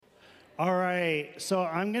All right, so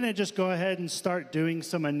I'm going to just go ahead and start doing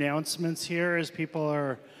some announcements here as people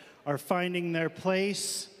are finding their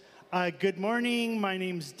place. Good morning. My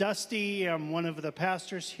name's Dusty. I'm one of the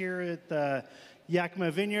pastors here at the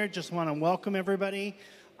Yakima Vineyard. Just want to welcome everybody.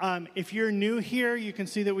 If you're new here, you can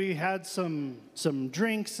see that we had some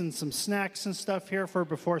drinks and some snacks and stuff here for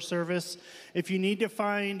before service. If you need to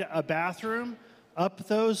find a bathroom, up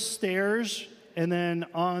those stairs, and then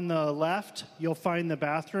on the left, you'll find the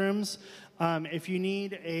bathrooms. If you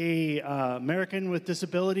need a American with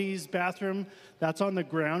Disabilities bathroom, that's on the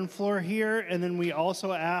ground floor here. And then we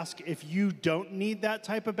also ask if you don't need that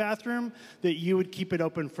type of bathroom, that you would keep it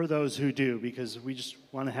open for those who do, because we just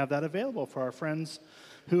want to have that available for our friends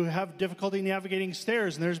who have difficulty navigating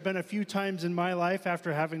stairs. And there's been a few times in my life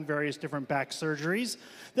after having various different back surgeries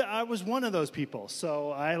that I was one of those people.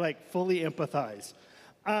 So I fully empathize.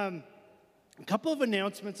 A couple of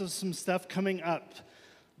announcements of some stuff coming up.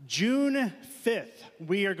 June 5th,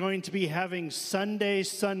 we are going to be having Sunday.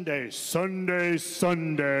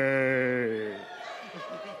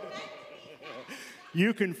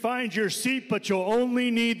 You can find your seat, but you'll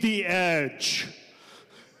only need the edge.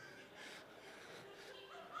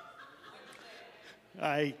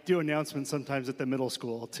 I do announcements sometimes at the middle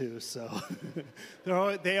school, too, so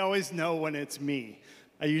they always know when it's me.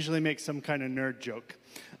 I usually make some kind of nerd joke.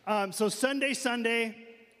 So Sunday,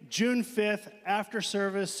 June 5th, after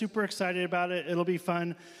service, super excited about it. It'll be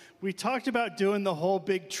fun. We talked about doing the whole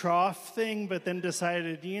big trough thing, but then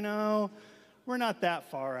decided, we're not that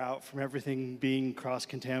far out from everything being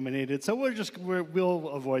cross-contaminated, so we'll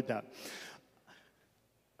avoid that.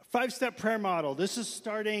 5-step prayer model. This is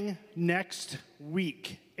starting next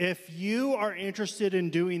week. If you are interested in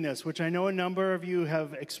doing this, which I know a number of you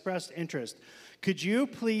have expressed interest, could you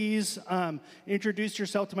please introduce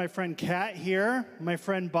yourself to my friend Kat here, my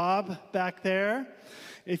friend Bob back there?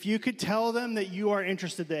 If you could tell them that you are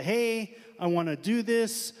interested, that, hey, I want to do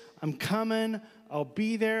this, I'm coming, I'll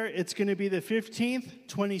be there. It's going to be the 15th,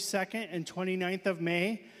 22nd, and 29th of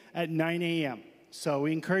May at 9 a.m. So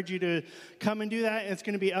we encourage you to come and do that. It's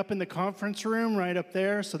going to be up in the conference room right up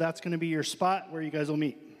there, so that's going to be your spot where you guys will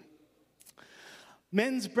meet.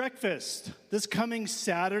 Men's breakfast. This coming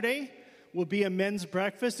Saturday will be a men's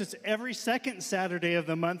breakfast. It's every second Saturday of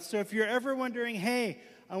the month. So if you're ever wondering, hey,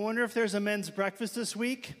 I wonder if there's a men's breakfast this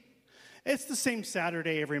week, it's the same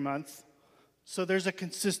Saturday every month. So there's a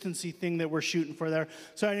consistency thing that we're shooting for there.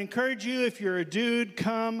 So I'd encourage you, if you're a dude,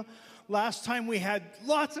 come. Last time we had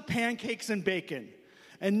lots of pancakes and bacon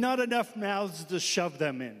and not enough mouths to shove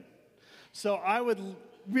them in. So I would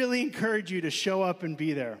really encourage you to show up and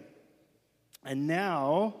be there. And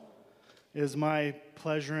now it is my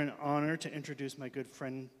pleasure and honor to introduce my good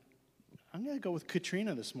friend. I'm going to go with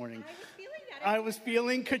Katrina this morning. I was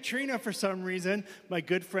feeling Katrina for some reason. My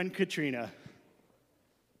good friend Katrina.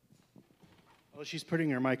 Oh, she's putting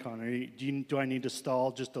her mic on. Do I need to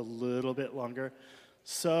stall just a little bit longer?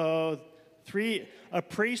 So, a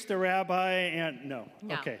priest, a rabbi, and no.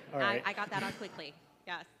 Okay, all right. I got that on quickly.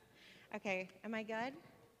 Yes. Okay, am I good?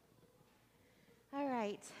 All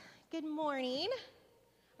right. Good morning.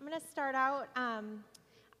 I'm going to start out.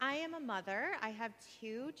 I am a mother. I have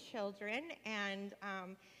 2 children, and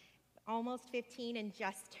almost 15 and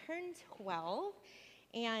just turned 12.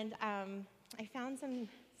 And I found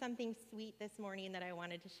something sweet this morning that I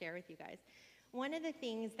wanted to share with you guys. One of the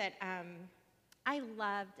things that I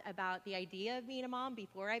loved about the idea of being a mom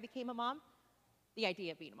before I became a mom, the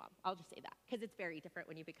idea of being a mom, I'll just say that, because it's very different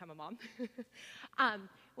when you become a mom,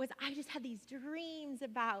 was I just had these dreams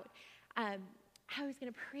about how I was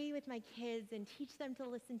going to pray with my kids and teach them to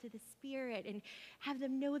listen to the Spirit and have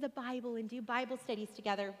them know the Bible and do Bible studies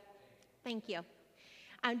together. Thank you.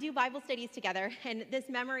 Do Bible studies together. And this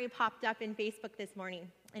memory popped up in Facebook this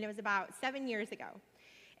morning, and it was about 7 years ago.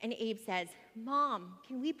 And Abe says, Mom,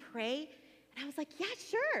 can we pray? And I was like, yeah,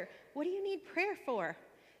 sure. What do you need prayer for?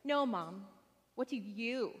 No, Mom. What do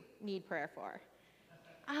you need prayer for?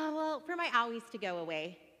 Well, for my owies to go away.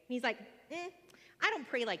 And he's like, I don't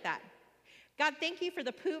pray like that. God, thank you for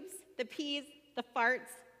the poops, the peas, the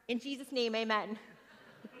farts. In Jesus' name, amen.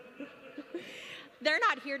 They're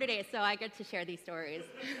not here today, so I get to share these stories.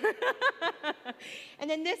 And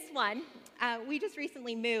then this one, we just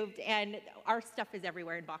recently moved, and our stuff is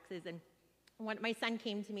everywhere in boxes. And my son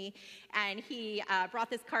came to me, and he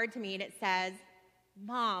brought this card to me, and it says,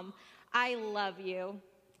 Mom, I love you.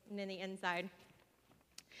 And then the inside it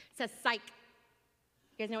says, psych.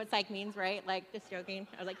 You guys know what psych means, right? Like, just joking.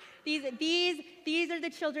 I was like, these are the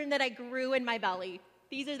children that I grew in my belly.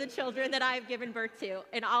 These are the children that I've given birth to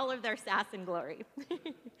in all of their sass and glory.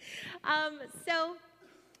 So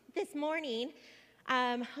this morning,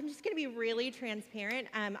 I'm just going to be really transparent.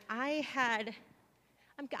 I'm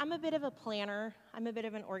a bit of a planner. I'm a bit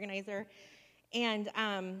of an organizer. And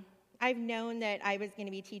I've known that I was going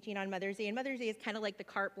to be teaching on Mother's Day. And Mother's Day is kind of like the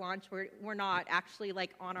carte blanche. We're not actually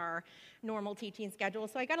like on our normal teaching schedule.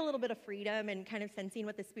 So I got a little bit of freedom and kind of sensing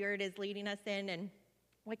what the Spirit is leading us in and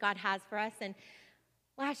what God has for us. And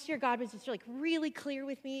last year, God was just like really clear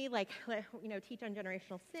with me, like, teach on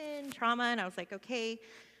generational sin, trauma. And I was like, okay,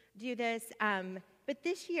 do this. But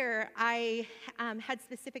this year, I had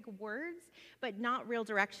specific words, but not real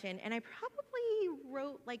direction. And I probably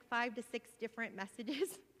wrote like 5 to 6 different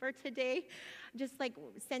messages for today, just like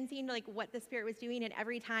sensing like what the Spirit was doing. And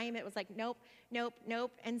every time it was like, nope, nope,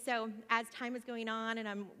 nope. And so as time was going on and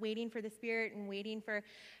I'm waiting for the Spirit and waiting for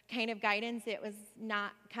kind of guidance, it was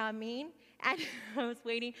not coming. And I was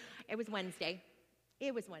waiting. It was Wednesday.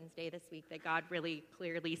 It was Wednesday this week that God really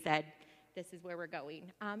clearly said, this is where we're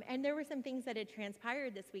going. And there were some things that had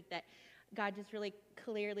transpired this week that God just really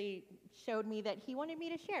clearly showed me that he wanted me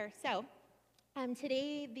to share. So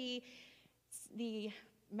today, the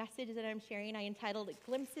message that I'm sharing, I entitled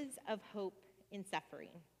Glimpses of Hope in Suffering.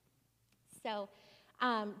 So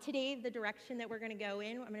today, the direction that we're going to go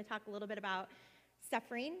in, I'm going to talk a little bit about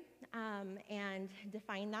suffering and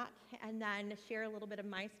define that, and then share a little bit of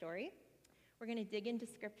my story. We're going to dig into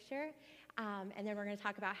Scripture, and then we're going to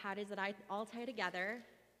talk about how does it all tie together,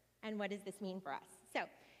 and what does this mean for us. So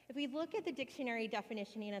if we look at the dictionary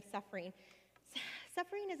definition of suffering,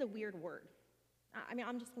 suffering is a weird word.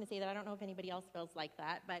 I'm just going to say that. I don't know if anybody else feels like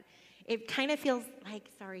that, but it kind of feels like,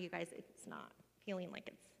 sorry, you guys, it's not feeling like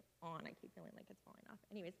it's on. I keep feeling like it's falling off.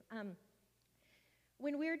 Anyways,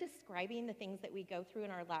 when we're describing the things that we go through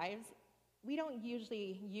in our lives, we don't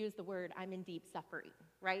usually use the word, I'm in deep suffering,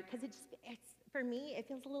 right? Because for me, it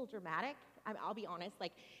feels a little dramatic. I'll be honest,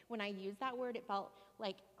 like when I use that word, it felt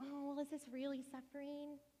like, oh, well, is this really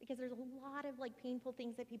suffering? Because there's a lot of like painful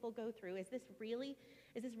things that people go through. Is this really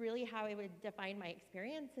how I would define my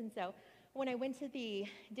experience? And so when I went to the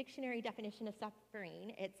dictionary definition of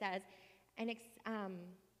suffering, it says, an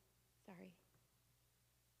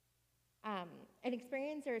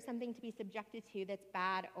experience or something to be subjected to that's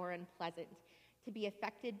bad or unpleasant, to be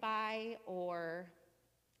affected by or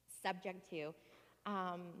subject to.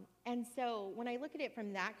 And so when I look at it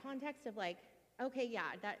from that context of like, okay,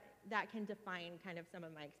 yeah, that can define kind of some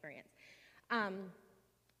of my experience.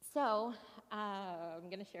 So I'm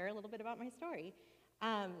going to share a little bit about my story.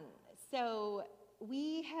 So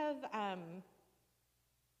we have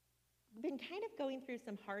been kind of going through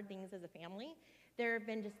some hard things as a family. There have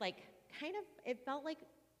been just like it felt like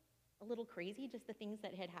a little crazy, just the things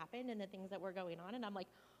that had happened and the things that were going on. And I'm like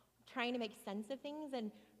trying to make sense of things.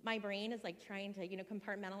 And my brain is like trying to,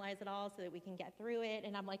 compartmentalize it all so that we can get through it.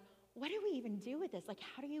 And I'm like, what do we even do with this? Like,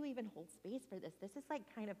 how do you even hold space for this? This is like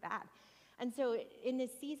kind of bad. And so in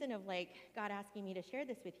this season of like God asking me to share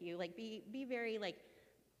this with you, like be very like,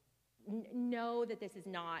 know that this is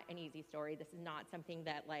not an easy story. This is not something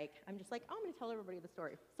that like, I'm just like, oh, I'm going to tell everybody the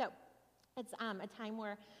story. So it's a time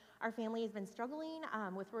where our family has been struggling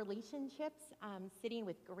with relationships, sitting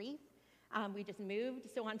with grief. We just moved.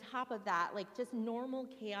 So on top of that, like just normal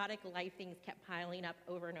chaotic life things kept piling up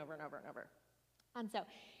over and over and over and over. And so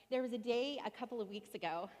there was a day a couple of weeks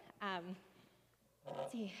ago.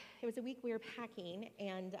 It was a week we were packing,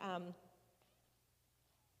 and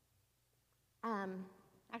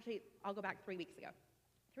actually, I'll go back 3 weeks ago.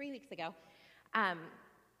 3 weeks ago,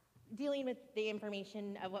 dealing with the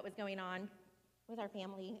information of what was going on with our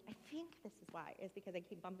family. I think this is why, is because I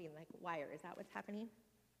keep bumping the wire. Is that what's happening?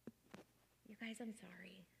 You guys, I'm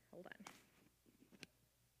sorry. Hold on.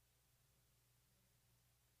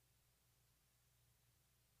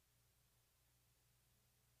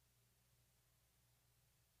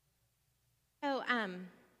 So,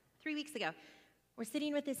 3 weeks ago, we're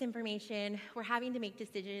sitting with this information. We're having to make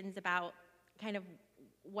decisions about kind of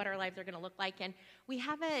what our lives are going to look like. And we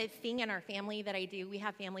have a thing in our family that I do. We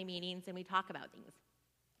have family meetings, and we talk about things.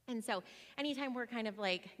 And so anytime we're kind of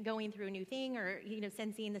like going through a new thing or,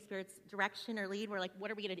 sensing the Spirit's direction or lead, we're like,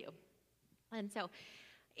 what are we going to do? And so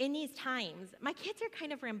in these times, my kids are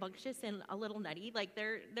kind of rambunctious and a little nutty. Like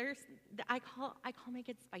I call my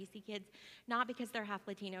kids spicy kids, not because they're half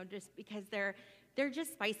Latino, just because they're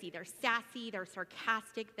just spicy. They're sassy, they're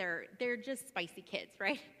sarcastic, they're just spicy kids,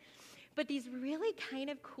 right? But these really kind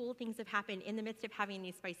of cool things have happened in the midst of having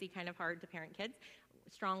these spicy, kind of hard to parent kids,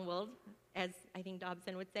 strong-willed, as I think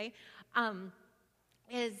Dobson would say,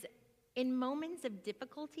 is in moments of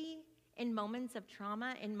difficulty, in moments of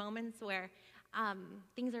trauma, in moments where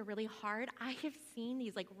things are really hard, I have seen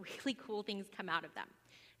these like really cool things come out of them.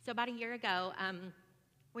 So about a year ago,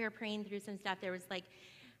 we were praying through some stuff. There was like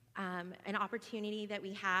an opportunity that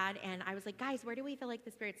we had, and I was like, guys, where do we feel like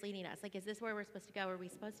the Spirit's leading us? Like, is this where we're supposed to go? Are we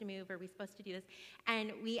supposed to move? Are we supposed to do this?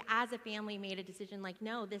 And we, as a family, made a decision like,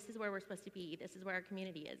 no, this is where we're supposed to be. This is where our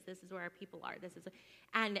community is. This is where our people are.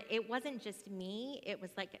 And it wasn't just me. It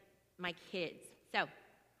was like my kids. So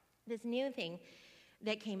this new thing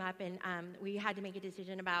that came up, and we had to make a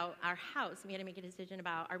decision about our house. We had to make a decision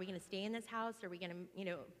about, are we going to stay in this house? Are we going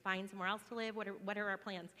to, find somewhere else to live? What are our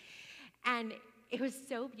plans? And it was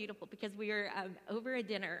so beautiful because we were over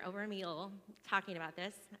a meal, talking about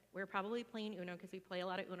this. We were probably playing Uno because we play a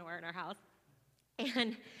lot of Uno in our house.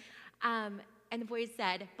 And the boys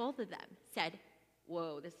said, both of them said,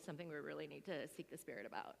 whoa, this is something we really need to seek the Spirit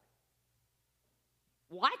about.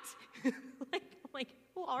 What? like,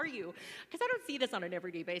 who are you? Because I don't see this on an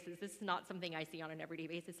everyday basis. This is not something I see on an everyday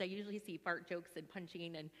basis. I usually see fart jokes and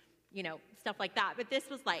punching and, stuff like that. But this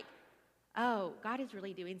was like, oh, God is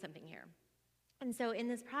really doing something here. And so in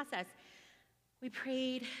this process, we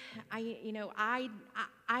prayed. I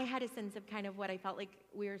had a sense of kind of what I felt like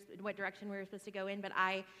what direction we were supposed to go in. But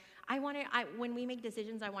when we make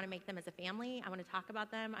decisions, I want to make them as a family. I want to talk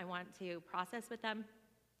about them. I want to process with them.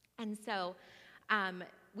 And so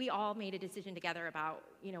we all made a decision together about,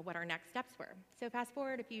 what our next steps were. So fast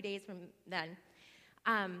forward a few days from then,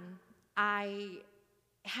 I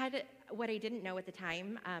had what I didn't know at the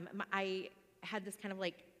time. I had this kind of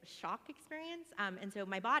like shock experience. And so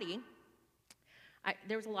my body,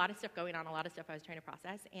 there was a lot of stuff going on, a lot of stuff I was trying to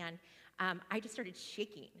process. And I just started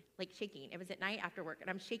shaking. It was at night after work, and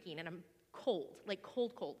I'm shaking, and I'm cold, like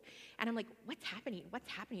cold. And I'm like, what's happening?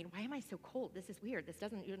 Why am I so cold? This is weird. This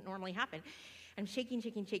doesn't normally happen. I'm shaking.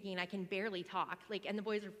 I can barely talk. And the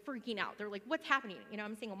boys are freaking out. They're like, what's happening?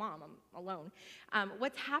 I'm a single mom. I'm alone.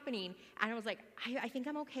 What's happening? And I was like, I think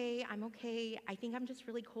I'm okay. I think I'm just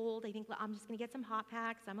really cold. I think I'm just going to get some hot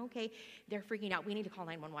packs. I'm okay. They're freaking out. We need to call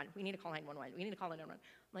 911. I'm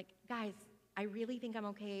like, guys, I really think I'm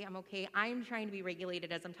okay. I'm trying to be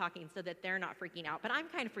regulated as I'm talking so that they're not freaking out. But I'm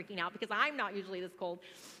kind of freaking out because I'm not usually this cold.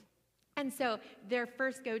 And so their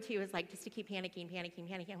first go-to is like just to keep panicking.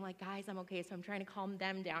 I'm like, guys, I'm okay. So I'm trying to calm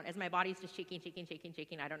them down as my body's just shaking.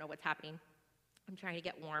 I don't know what's happening. I'm trying to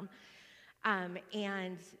get warm.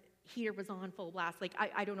 And heater was on full blast.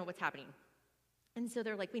 I don't know what's happening. And so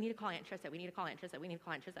they're like, we need to call Aunt Trissa.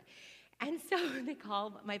 And so they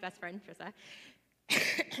call my best friend, Trissa.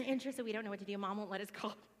 And Trissa, we don't know what to do. Mom won't let us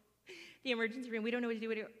call the emergency room. We don't know what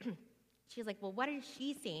to do. She's like, well, what is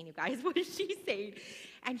she saying, you guys? What is she saying?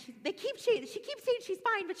 And she keeps saying she's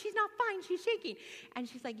fine, but she's not fine. She's shaking. And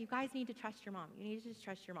she's like, you guys need to trust your mom. You need to just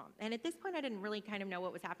trust your mom. And at this point, I didn't really kind of know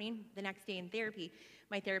what was happening. The next day in therapy,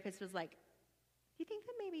 my therapist was like, do you think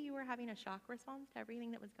that maybe you were having a shock response to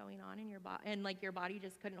everything that was going on in your body, and your body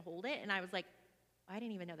just couldn't hold it? And I was like, I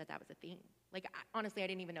didn't even know that was a thing. Honestly, I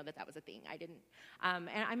didn't even know that was a thing. I didn't. And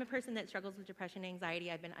I'm a person that struggles with depression and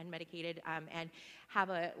anxiety. I've been unmedicated and have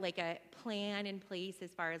a plan in place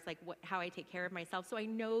as far as how I take care of myself. So I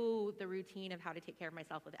know the routine of how to take care of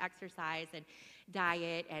myself with exercise and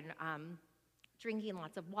diet and drinking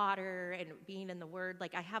lots of water and being in the Word.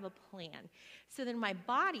 I have a plan. So then my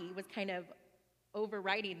body was kind of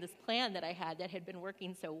overriding this plan that I had that had been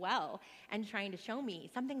working so well and trying to show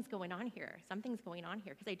me something's going on here,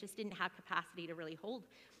 because I just didn't have capacity to really hold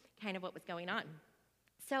kind of what was going on.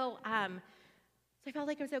 So I felt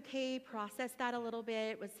like it was okay, processed that a little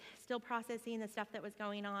bit, was still processing the stuff that was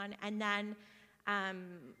going on. And then,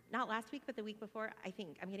 not last week, but the week before, I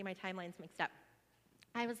think, I'm getting my timelines mixed up.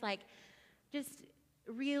 I was just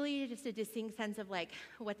a distinct sense of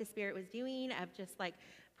what the Spirit was doing, of just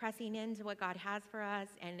pressing into what God has for us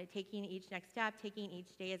and taking each next step, taking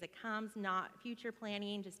each day as it comes, not future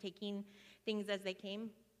planning, just taking things as they came.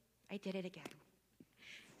 I did it again.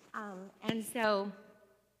 And so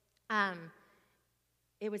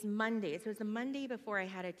it was Monday. So it was the Monday before I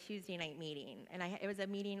had a Tuesday night meeting. And it was a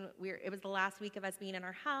meeting it was the last week of us being in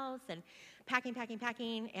our house and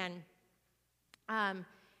packing. And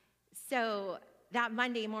so that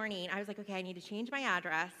Monday morning, I was like, okay, I need to change my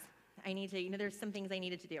address. I need to, there's some things I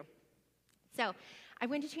needed to do. So I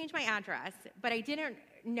went to change my address, but I didn't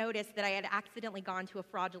notice that I had accidentally gone to a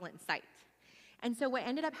fraudulent site. And so what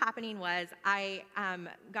ended up happening was I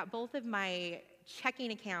got both of my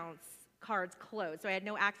checking accounts cards closed. So I had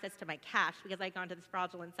no access to my cash because I'd gone to this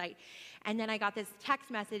fraudulent site. And then I got this text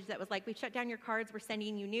message that was like, we shut down your cards, we're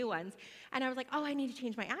sending you new ones. And I was like, oh, I need to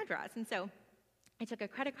change my address. And so I took a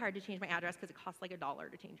credit card to change my address because it costs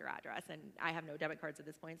 $1 to change your address, and I have no debit cards at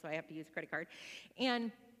this point, so I have to use a credit card.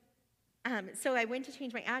 And So I went to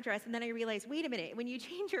change my address, and then I realized, wait a minute, when you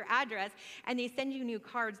change your address and they send you new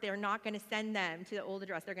cards, they're not going to send them to the old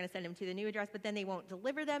address. They're going to send them to the new address, but then they won't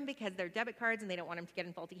deliver them because they're debit cards and they don't want them to get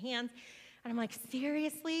in faulty hands. And I'm like,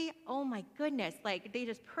 seriously? Oh my goodness. Like, they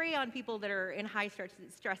just prey on people that are in high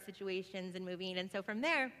stress situations and moving. And so from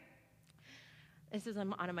there, this was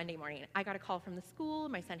on a Monday morning. I got a call from the school.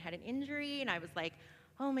 My son had an injury, and I was like,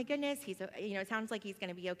 oh my goodness, it sounds like he's going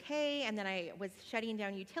to be okay. And then I was shutting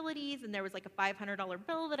down utilities, and there was like a $500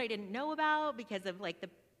 bill that I didn't know about because of like the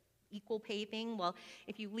equal pay thing. Well,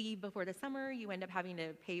 if you leave before the summer, you end up having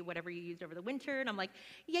to pay whatever you used over the winter. And I'm like,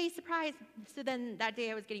 yay, surprise. So then that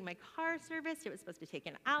day I was getting my car serviced. It was supposed to take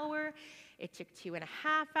an hour. It took 2.5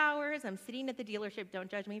 hours. I'm sitting at the dealership. Don't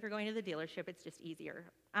judge me for going to the dealership. It's just easier.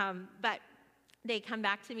 But they come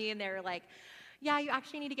back to me and they're like, yeah, you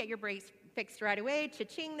actually need to get your brakes fixed right away.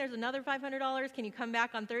 Cha-ching, there's another $500. Can you come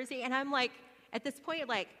back on Thursday? And I'm like, at this point,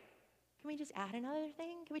 like, can we just add another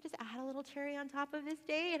thing? Can we just add a little cherry on top of this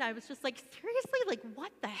day? And I was just like, seriously? Like,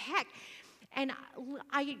 what the heck? And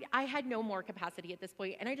I had no more capacity at this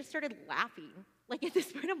point, and I just started laughing. Like, at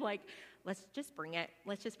this point, I'm like, let's just bring it.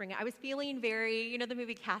 Let's just bring it. I was feeling very, the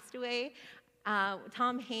movie Castaway?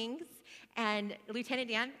 Tom Hanks and Lieutenant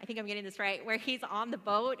Dan, I think I'm getting this right, where he's on the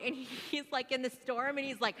boat and he's like in the storm and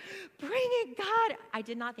he's like, bring it, God. I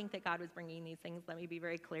did not think that God was bringing these things. Let me be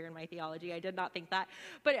very clear in my theology. I did not think that.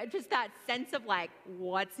 But just that sense of like,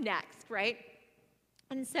 what's next, right?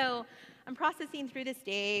 And so I'm processing through this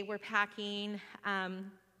day. We're packing.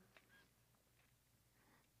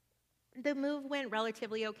 The move went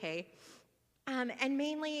relatively okay. And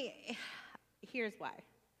mainly, here's why.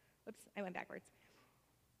 Whoops, I went backwards.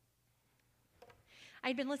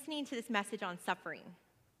 I'd been listening to this message on suffering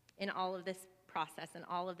in all of this process and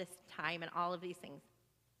all of this time and all of these things.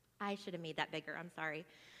 I should have made that bigger. I'm sorry.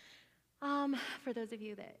 For those of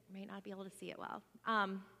you that may not be able to see it well.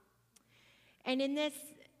 And in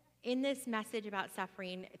this message about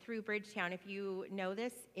suffering through Bridgetown, if you know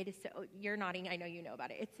this, it is so, you're nodding, I know you know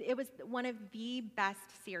about it. It was one of the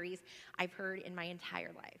best series I've heard in my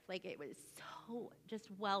entire life. Like, it was so just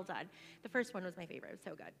well done. The first one was my favorite. It was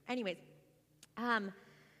so good. Anyways, God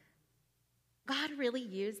really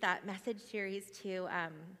used that message series to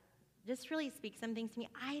just really speak some things to me.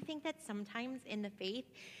 I think that sometimes in the faith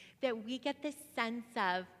that we get this sense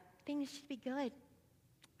of things should be good.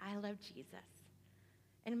 I love Jesus.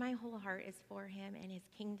 And my whole heart is for him and his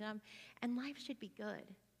kingdom, and life should be good.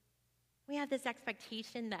 We have this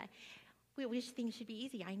expectation that we wish things should be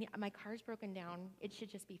easy. My car's broken down. It should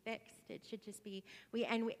just be fixed. It should just be,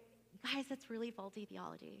 guys, that's really faulty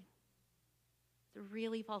theology. It's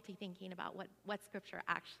really faulty thinking about what Scripture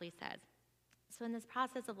actually says. So in this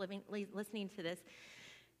process of listening to this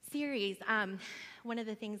series, one of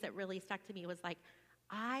the things that really stuck to me was like,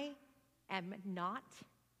 I am not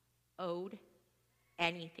owed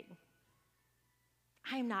anything.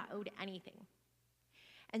 I am not owed anything.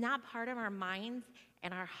 And that part of our minds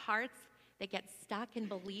and our hearts that gets stuck in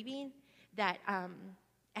believing that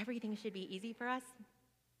everything should be easy for us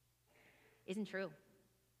isn't true.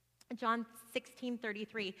 John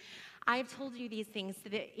 16:33, I have told you these things so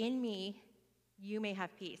that in me you may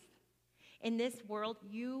have peace. In this world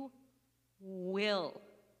you will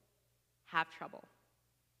have trouble.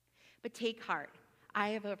 But take heart, I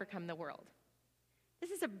have overcome the world.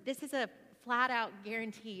 This is a flat-out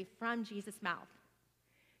guarantee from Jesus' mouth.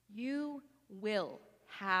 You will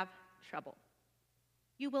have trouble.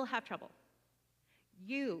 You will have trouble.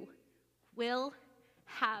 You will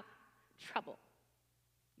have trouble.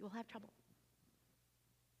 You will have trouble.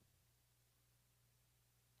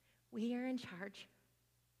 We are in charge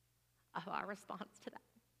of our response to that.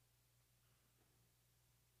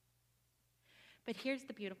 But here's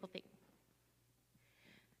the beautiful thing.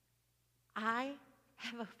 I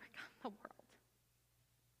have overcome the world.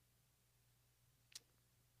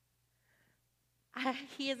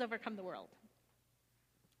 He has overcome the world.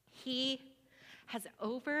 He has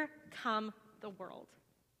overcome the world.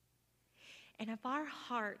 And if our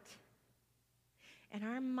heart and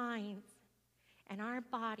our minds and our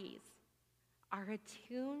bodies are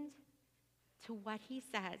attuned to what he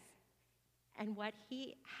says and what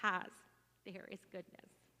he has, there is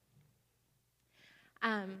goodness.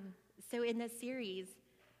 So in this series,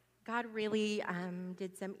 God really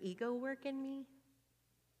did some ego work in me.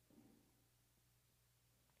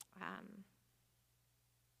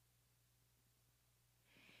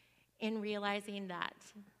 In realizing that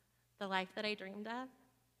the life that I dreamed of,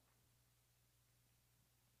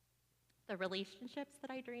 the relationships that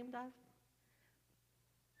I dreamed of,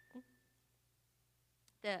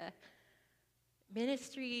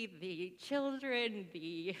 ministry, the children,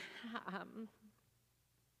 the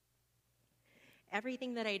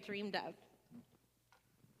everything that I dreamed of,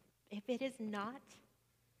 if it is not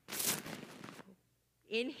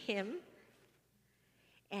in Him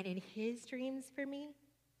and in His dreams for me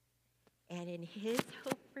and in His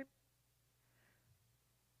hope for me,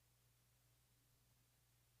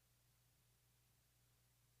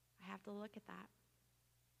 I have to look at that.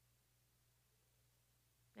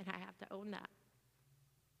 And I have to own that.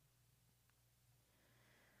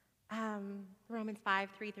 Romans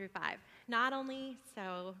 5:3-5. Not only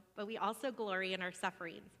so, but we also glory in our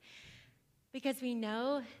sufferings, because we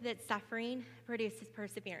know that suffering produces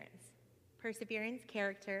perseverance. Perseverance,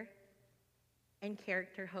 character, and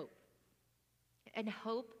character, hope. And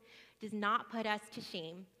hope does not put us to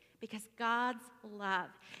shame, because God's love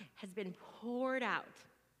has been poured out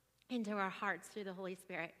into our hearts through the Holy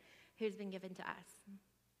Spirit who's been given to us.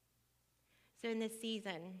 So in this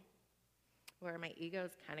season, where my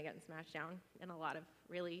ego's kind of getting smashed down in a lot of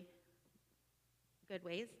really good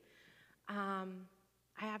ways, I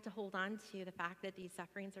have to hold on to the fact that these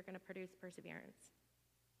sufferings are going to produce perseverance.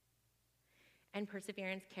 And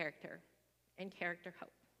perseverance, character. And character,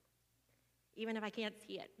 hope. Even if I can't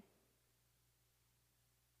see it.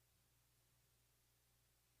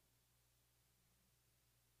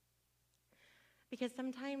 Because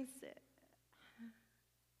sometimes,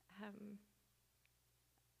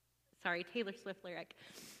 Taylor Swift lyric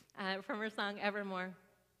from her song Evermore.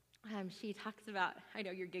 She talks about, I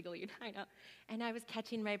know you're giggling, I know. And I was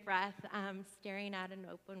catching my breath, staring out an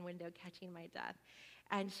open window, catching my breath.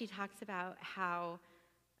 And she talks about how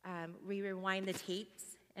we rewind the tapes,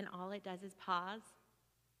 and all it does is pause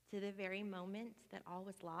to the very moment that all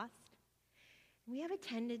was lost. We have a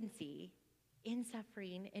tendency in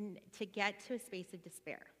suffering and to get to a space of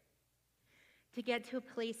despair, to get to a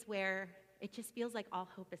place where it just feels like all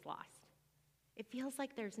hope is lost. It feels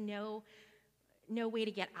like there's no way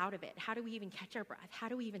to get out of it. How do we even catch our breath? How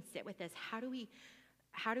do we even sit with this? How do we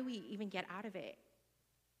even get out of it?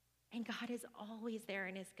 And God is always there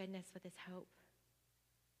in His goodness with His hope.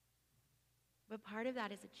 But part of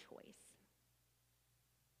that is a choice.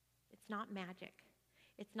 It's not magic.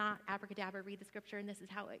 It's not abracadabra, read the scripture, and this is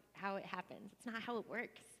how it happens. It's not how it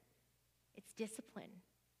works. It's discipline.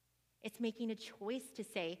 It's making a choice to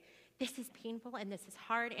say, this is painful and this is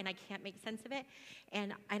hard and I can't make sense of it.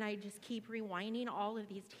 And I just keep rewinding all of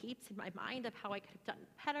these tapes in my mind of how I could have done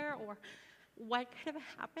better or what could have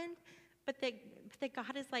happened. But that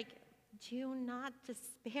God is like, do not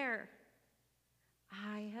despair.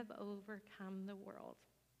 I have overcome the world.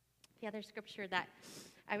 The other scripture that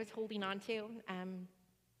I was holding on to,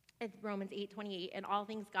 it's Romans 8:28, and all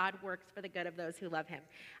things God works for the good of those who love Him.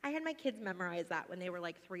 I had my kids memorize that when they were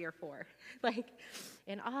like 3 or 4. Like,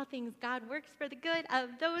 in all things God works for the good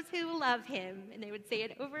of those who love Him. And they would say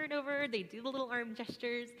it over and over. They do the little arm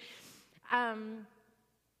gestures. Sometimes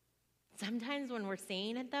when we're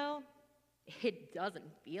saying it, though, it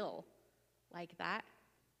doesn't feel like that.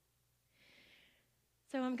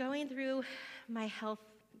 So I'm going through my health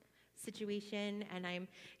situation, and I'm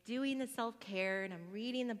doing the self-care, and I'm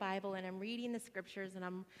reading the Bible, and I'm reading the scriptures, and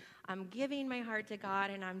I'm giving my heart to God,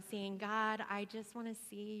 and I'm saying, God, I just want to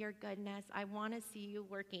see your goodness. I want to see you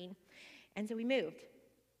working. And so we moved.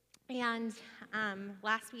 And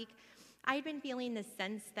last week, I'd been feeling this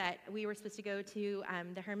sense that we were supposed to go to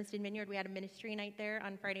the Hermiston Vineyard. We had a ministry night there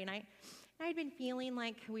on Friday night. And I'd been feeling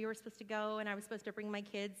like we were supposed to go, and I was supposed to bring my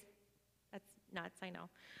kids. That's nuts, I know,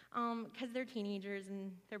 because they're teenagers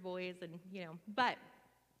and they're boys, and But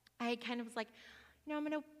I kind of was like, I'm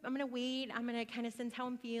gonna wait. I'm gonna kind of sense how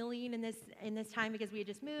I'm feeling in this time, because we had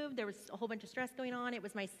just moved. There was a whole bunch of stress going on. It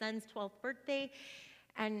was my son's 12th birthday,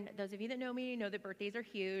 and those of you that know me know that birthdays are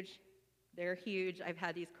huge. They're huge. I've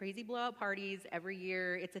had these crazy blowout parties every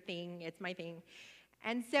year. It's a thing. It's my thing.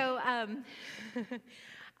 And so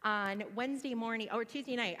on Wednesday morning or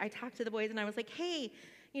Tuesday night, I talked to the boys and I was like, hey,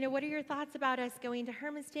 what are your thoughts about us going to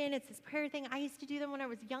Hermiston? It's this prayer thing. I used to do them when I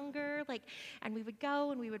was younger, and we would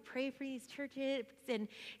go and we would pray for these churches and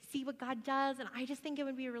see what God does. And I just think it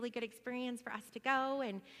would be a really good experience for us to go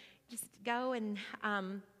and just go. And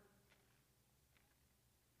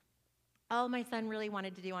all my son really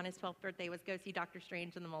wanted to do on his 12th birthday was go see Doctor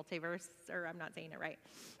Strange in the Multiverse, or I'm not saying it right.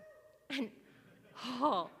 And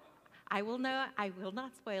I will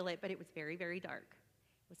not spoil it, but it was very, very dark.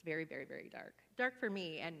 It was very, very, very dark. Dark for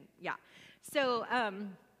me, and yeah. So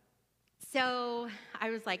I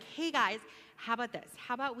was like, hey guys, how about this?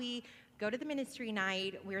 How about we go to the ministry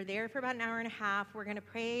night. We're there for about an hour and a half. We're going to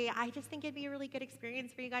pray. I just think it'd be a really good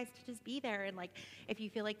experience for you guys to just be there. And like, if you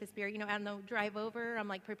feel like the Spirit, on the drive over, I'm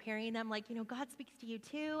like preparing them, like, God speaks to you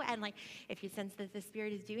too. And like, if you sense that the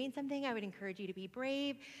Spirit is doing something, I would encourage you to be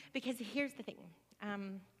brave. Because here's the thing.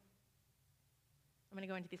 I'm going to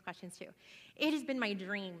go into these questions too. It has been my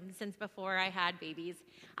dream since before I had babies.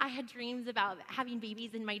 I had dreams about having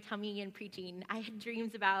babies in my tummy and preaching. I had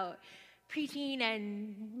dreams about preaching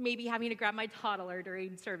and maybe having to grab my toddler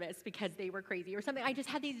during service because they were crazy or something. I just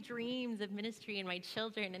had these dreams of ministry and my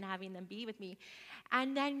children and having them be with me.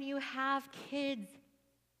 And then you have kids.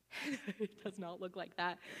 It does not look like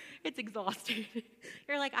that. It's exhausting.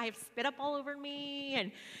 You're like, I have spit up all over me.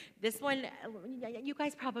 And this one, you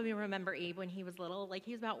guys probably remember Abe when he was little. Like,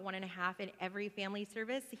 he was about 1.5. In every family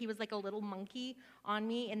service, he was like a little monkey on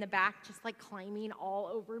me in the back, just like climbing all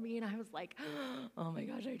over me. And I was like, oh my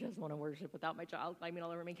gosh, I just want to worship without my child climbing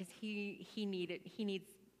all over me, because he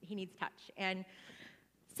needs touch. And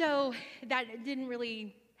so that didn't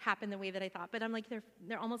really happen the way that I thought. But I'm like,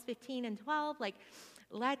 they're almost 15 and 12. Like,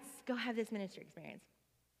 let's go have this ministry experience.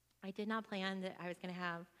 I did not plan that I was going to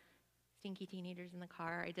have stinky teenagers in the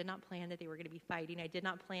car. I did not plan that they were going to be fighting. I did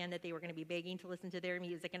not plan that they were going to be begging to listen to their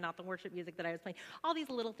music and not the worship music that I was playing. All these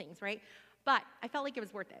little things, right? But I felt like it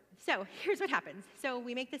was worth it. So here's what happens. So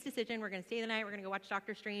we make this decision. We're going to stay the night. We're going to go watch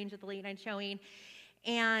Doctor Strange at the late night showing.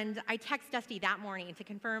 And I text Dusty that morning to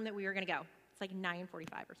confirm that we were going to go. It's like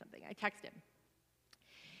 9:45 or something. I text him.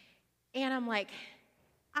 And I'm like,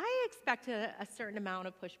 I expect a certain amount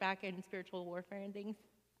of pushback and spiritual warfare and things.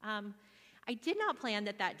 I did not plan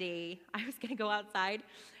that day I was going to go outside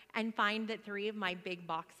and find that 3 of my big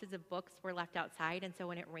boxes of books were left outside. And so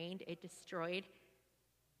when it rained, it destroyed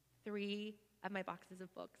 3 of my boxes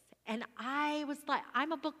of books. And I was like,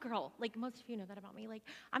 I'm a book girl. Like, most of you know that about me. Like,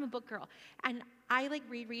 I'm a book girl. And I like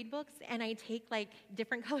read books, and I take like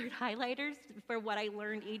different colored highlighters for what I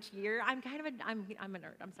learned each year. I'm a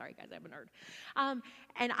nerd. I'm sorry, guys, I'm a nerd.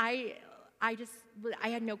 And I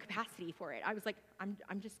had no capacity for it. I was like, I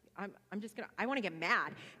want to get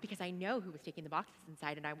mad because I know who was taking the boxes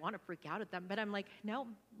inside, and I want to freak out at them. But I'm like, no.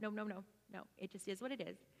 It just is what it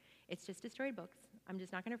is. It's just destroyed books. I'm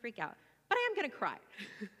just not going to freak out. But I am going to cry.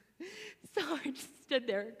 So I just stood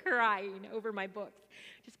there crying over my books,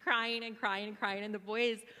 just crying and crying and crying. And the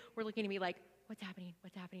boys were looking at me like, what's happening?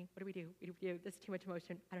 What's happening? What do we do? What do we do? This is too much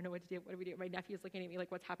emotion. I don't know what to do. What do we do? My nephew's looking at me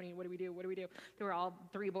like, what's happening? What do we do? What do we do? There were all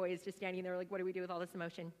 3 boys just standing there like, what do we do with all this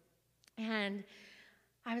emotion? And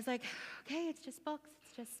I was like, okay, it's just books.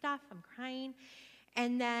 It's just stuff. I'm crying.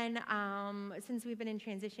 And then since we've been in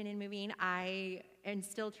transition and moving, I am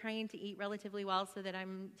still trying to eat relatively well so that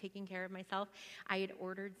I'm taking care of myself. I had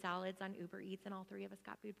ordered salads on Uber Eats, and all 3 of us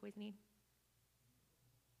got food poisoning.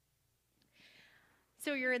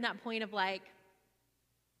 So you're in that point of like,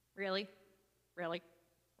 really?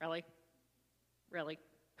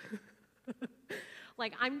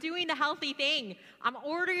 Like, I'm doing the healthy thing. I'm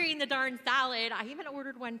ordering the darn salad. I even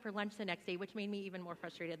ordered one for lunch the next day, which made me even more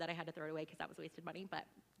frustrated that I had to throw it away because that was wasted money, but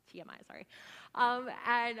TMI, sorry.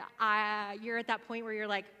 And you're at that point where you're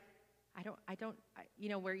like,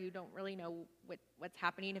 where you don't really know what's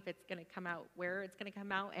happening, if it's going to come out, where it's going to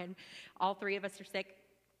come out, and all 3 of us are sick.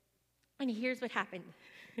 And here's what happened.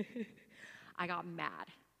 I got mad.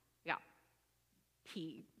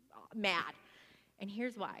 Mad. And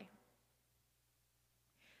here's why.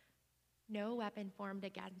 No weapon formed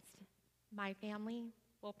against my family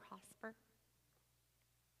will prosper.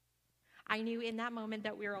 I knew in that moment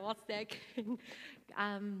that we were all sick,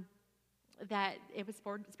 that it was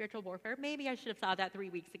for spiritual warfare. Maybe I should have saw that 3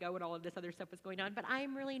 weeks ago when all of this other stuff was going on, but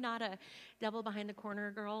I'm really not a devil behind the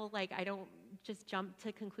corner girl. Like, I don't just jump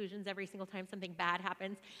to conclusions every single time something bad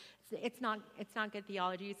happens. It's not good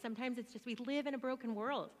theology. Sometimes it's just we live in a broken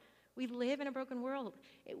world. We live in a broken world.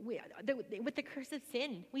 With the curse of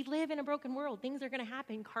sin, we live in a broken world. Things are going to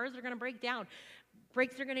happen. Cars are going to break down.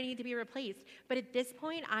 Brakes are going to need to be replaced. But at this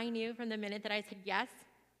point, I knew from the minute that I said yes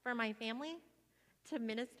for my family to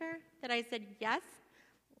minister, that I said yes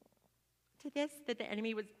to this, that the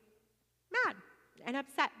enemy was mad and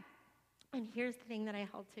upset. And here's the thing that I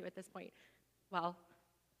held to at this point. Well,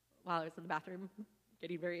 while I was in the bathroom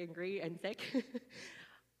getting very angry and sick,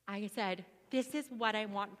 I said, this is what I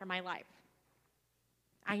want for my life.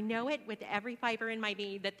 I know it with every fiber in my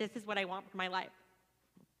being that this is what I want for my life.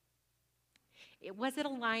 Was it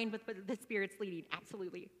aligned with what the Spirit's leading?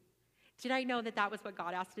 Absolutely. Did I know that that was what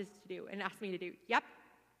God asked us to do and asked me to do? Yep.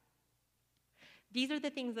 These are the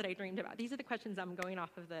things that I dreamed about. These are the questions I'm going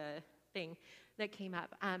off of the thing that came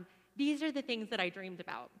up. These are the things that I dreamed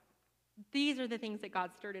about. These are the things that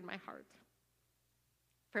God stirred in my heart.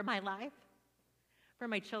 for my life, for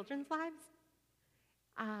my children's lives,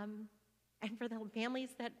 and for the families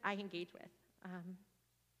that I engage with.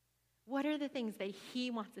 What are the things that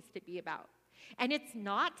he wants us to be about? And it's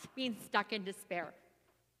not being stuck in despair.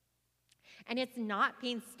 And it's not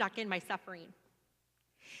being stuck in my suffering.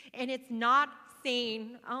 And it's not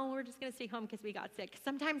saying, oh, we're just going to stay home because we got sick.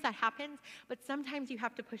 Sometimes that happens, but sometimes you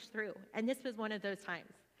have to push through. And this was one of those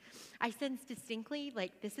times. I sensed distinctly,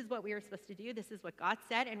 like, this is what we were supposed to do. This is what God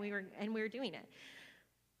said, and we were doing it.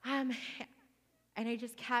 And I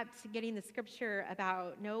just kept getting the scripture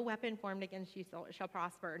about no weapon formed against you shall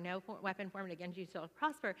prosper. No weapon formed against you shall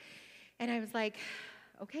prosper. And I was like,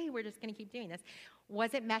 okay, we're just going to keep doing this.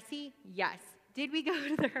 Was it messy? Yes. Did we go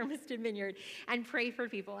to the Hermiston Vineyard and pray for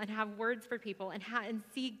people and have words for people and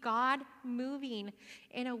see God moving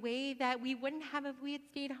in a way that we wouldn't have if we had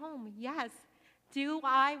stayed home? Yes. Do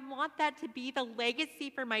I want that to be the legacy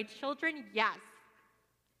for my children? Yes.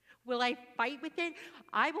 Will I fight with it?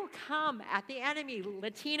 I will come at the enemy,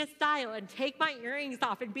 Latina style, and take my earrings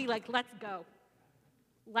off and be like, let's go.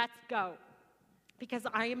 Let's go. Because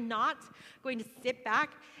I am not going to sit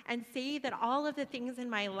back and say that all of the things in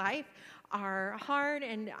my life are hard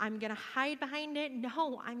and I'm going to hide behind it.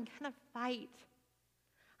 No, I'm going to fight.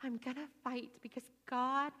 I'm going to fight because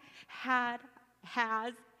God has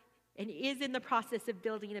and is in the process of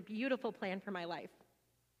building a beautiful plan for my life.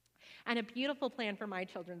 And a beautiful plan for my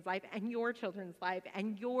children's life and your children's life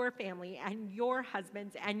and your family and your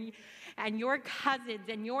husbands and your cousins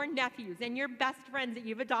and your nephews and your best friends that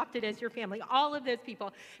you've adopted as your family, all of those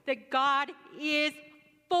people, that God is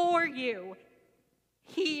for you.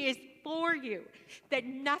 He is for you. That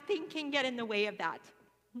nothing can get in the way of that.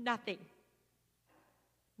 Nothing.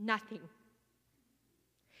 Nothing.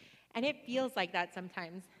 And it feels like that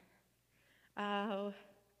sometimes. Oh,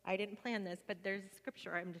 I didn't plan this, but there's a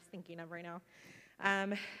scripture I'm just thinking of right now.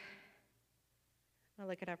 I'll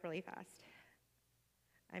look it up really fast.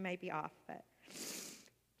 I might be off, but just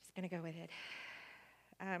going to go with it.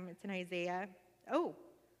 It's in Isaiah. Oh,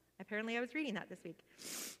 apparently I was reading that this week.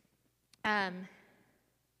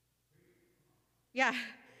 Yeah,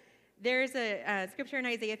 there's a scripture in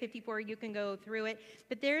Isaiah 54. You can go through it.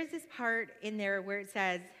 But there is this part in there where it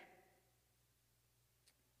says,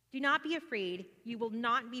 do not be afraid. You will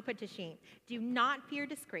not be put to shame. Do not fear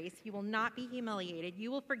disgrace. You will not be humiliated.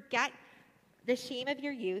 You will forget the shame of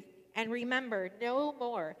your youth and remember no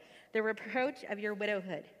more the reproach of your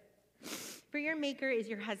widowhood. For your Maker is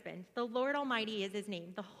your husband. The Lord Almighty is his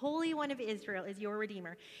name. The Holy One of Israel is your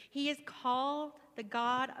Redeemer. He is called the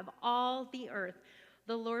God of all the earth.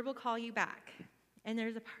 The Lord will call you back. And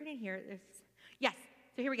there's a part in here. Yes.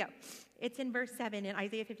 So here we go. It's in verse 7 in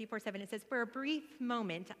Isaiah 54:7. It says, for a brief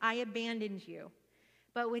moment I abandoned you,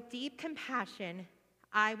 but with deep compassion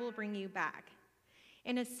I will bring you back.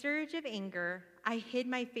 In a surge of anger I hid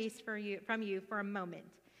my face from you for a moment,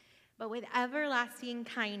 but with everlasting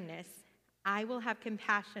kindness I will have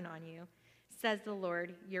compassion on you, says the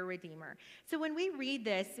Lord, your Redeemer. So when we read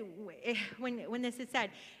this, when this is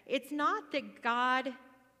said, it's not that God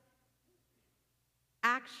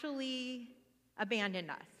actually abandoned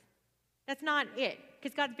us. That's not it,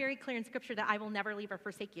 because God's very clear in Scripture that I will never leave or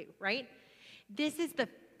forsake you, right? This is the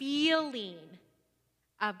feeling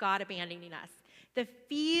of God abandoning us, the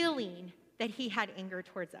feeling that he had anger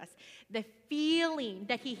towards us, the feeling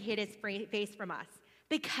that he hid his face from us,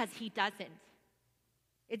 because he doesn't.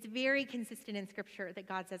 It's very consistent in Scripture that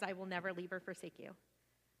God says, I will never leave or forsake you.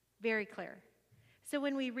 Very clear. So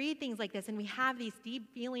when we read things like this and we have these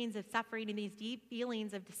deep feelings of suffering and these deep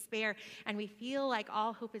feelings of despair and we feel like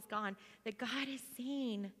all hope is gone, that God is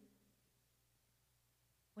saying,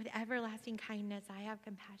 with everlasting kindness, I have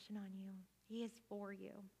compassion on you. He is for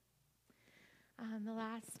you. The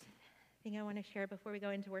last thing I want to share before we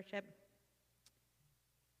go into worship.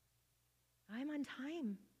 I'm on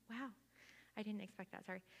time. Wow. I didn't expect that,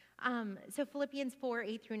 sorry. So Philippians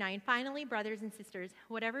 4:8-9. Finally, brothers and sisters,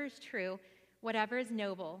 whatever is true, whatever is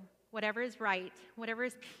noble, whatever is right, whatever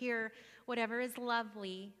is pure, whatever is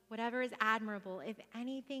lovely, whatever is admirable, if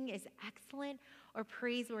anything is excellent or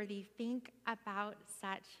praiseworthy, think about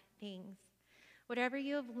such things. Whatever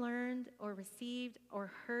you have learned or received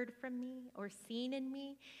or heard from me or seen in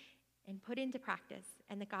me, and put into practice,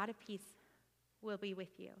 and the God of peace will be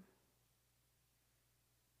with you.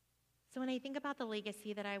 So when I think about the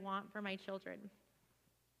legacy that I want for my children,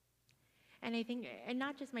 and I think, and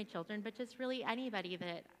not just my children, but just really anybody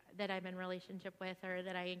that I'm in relationship with or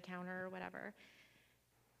that I encounter or whatever,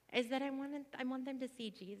 is that I want them to see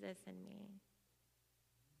Jesus in me.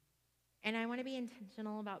 And I want to be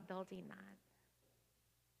intentional about building that.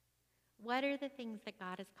 What are the things that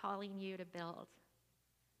God is calling you to build?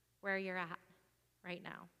 where you're at right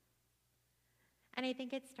now. And I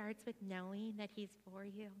think it starts with knowing that he's for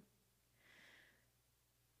you.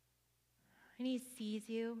 And he sees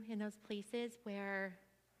you in those places where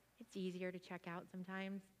it's easier to check out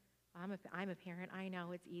sometimes. I'm a parent. I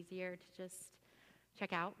know it's easier to just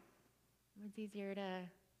check out. It's easier to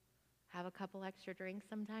have a couple extra drinks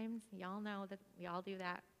sometimes. Y'all know that we all do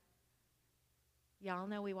that. Y'all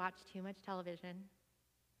know we watch too much television.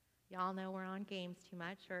 Y'all know we're on games too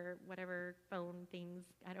much or whatever phone things.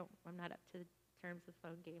 I'm not up to terms with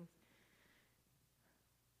phone games.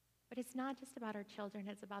 But it's not just about our children,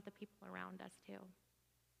 it's about the people around us too.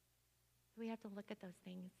 So we have to look at those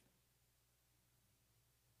things.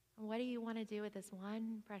 And what do you want to do with this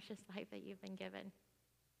one precious life that you've been given?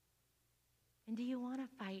 And do you want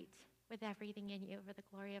to fight with everything in you for the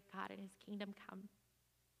glory of God and his kingdom come?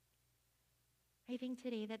 I think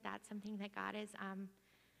today that's something that God is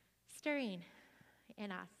stirring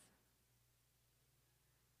in us.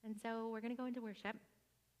 And so we're going to go into worship.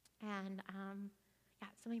 And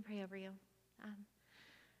so let me pray over you.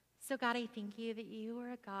 So God, I thank you that you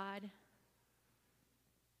are a God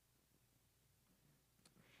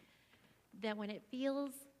that when it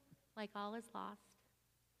feels like all is lost,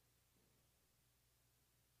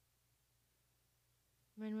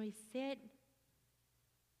 when we sit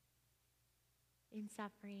in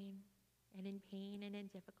suffering and in pain and in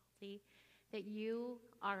difficulty, that you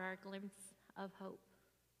are our glimpse of hope.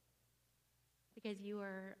 Because you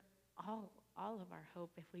are all of our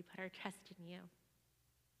hope if we put our trust in you.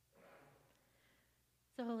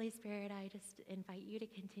 So Holy Spirit, I just invite you to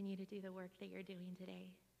continue to do the work that you're doing today.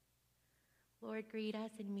 Lord, greet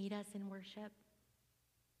us and meet us in worship.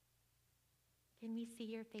 Can we see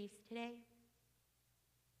your face today?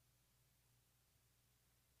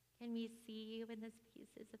 Can we see you in the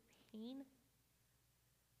spaces of pain?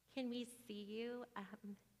 Can we see you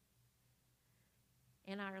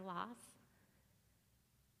in our loss?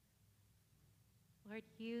 Lord,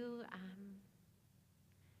 you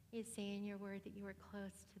say in your word that you are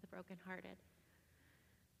close to the brokenhearted.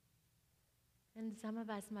 And some of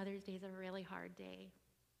us, Mother's Day is a really hard day.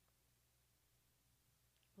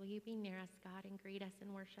 Will you be near us, God, and greet us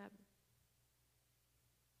in worship?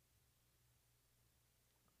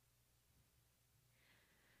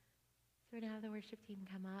 So we're going to have the worship team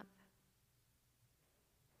come up.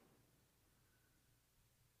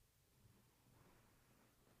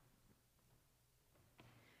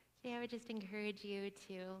 Today I would just encourage you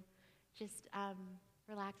to just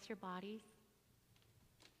relax your bodies,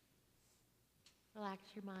 relax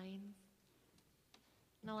your minds,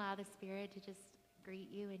 and allow the Spirit to just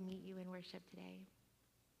greet you and meet you in worship today,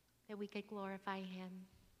 that we could glorify him,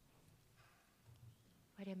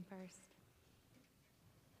 put him first.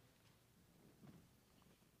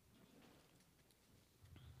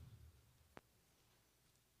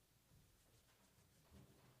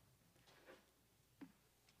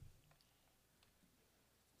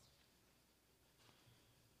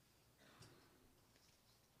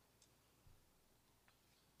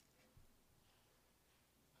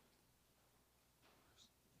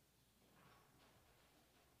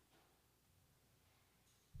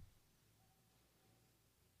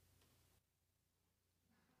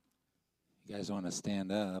 You guys want to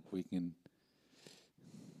stand up, we can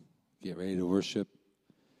get ready to worship,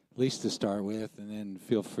 at least to start with, and then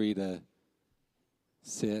feel free to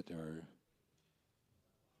sit or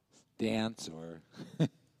dance or...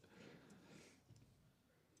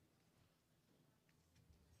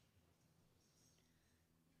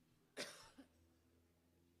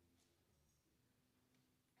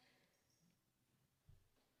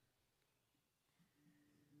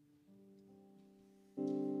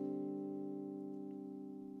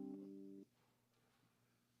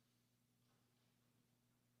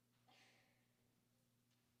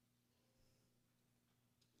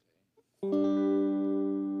 I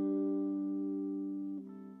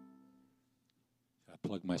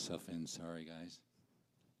plug myself in, sorry guys.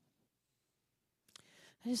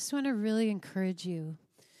 I just want to really encourage you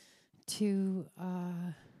to,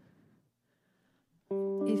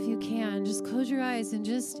 if you can, just close your eyes and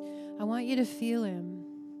I want you to feel him.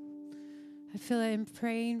 I feel like I'm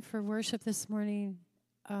praying for worship this morning.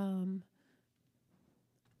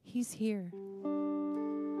 He's here.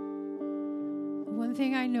 One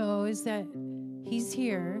thing I know is that he's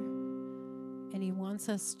here and he wants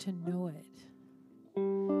us to know it.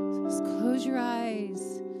 So just close your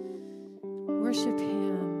eyes. Worship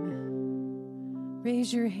him.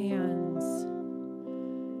 Raise your hands.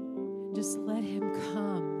 And just let him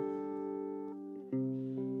come.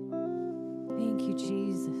 Thank you,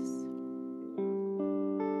 Jesus.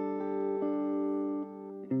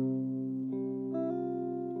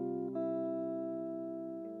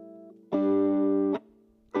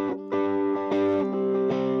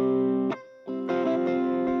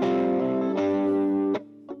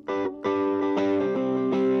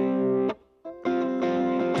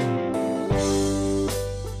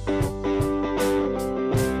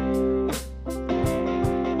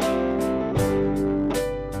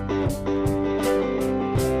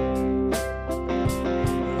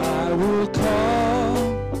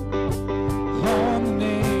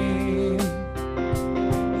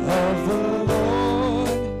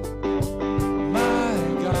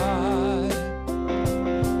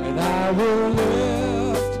 will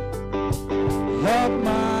lift up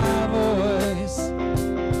my voice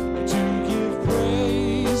to give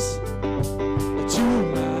praise to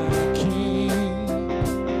my King.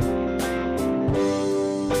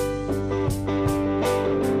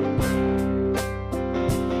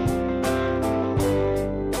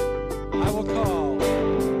 I will call.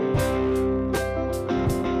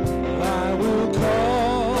 I will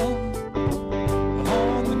call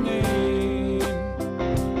on the name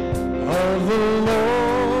of the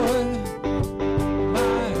Lord,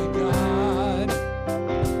 my God,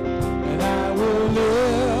 and I will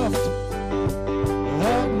lift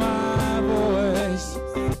up my voice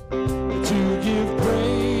to give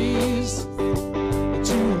praise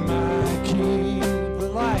to my King. The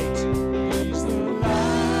light, He's the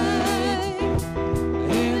light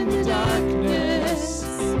in the darkness.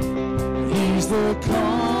 He's the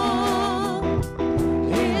calm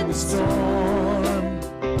in the storm.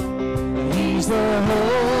 He's the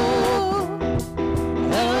hope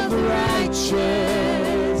of the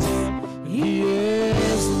righteous. He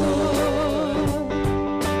is Lord.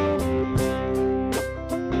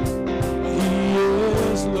 He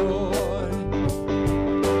is Lord.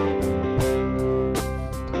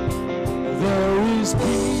 There is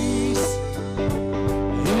peace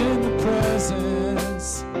in the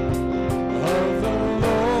presence of the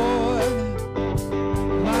Lord,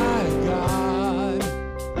 my God.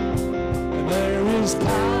 And there is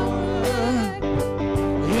power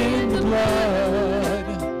in the blood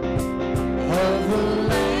of the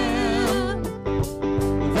Lamb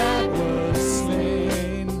that was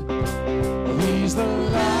slain. He's the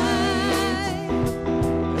light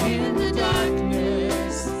in the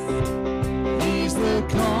darkness. He's the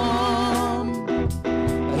calm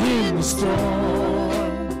in the storm.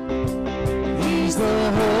 He's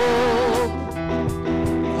the hope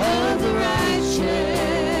of the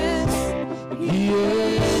righteous. He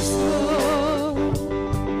is Lord.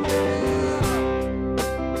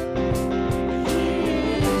 He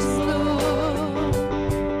is Lord.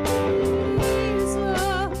 He is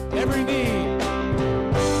Lord. Every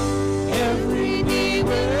knee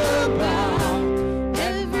will bow,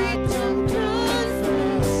 every tongue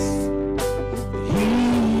confess. He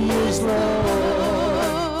is Lord.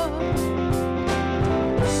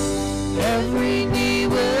 Every knee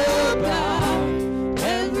will bow,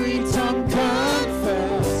 every tongue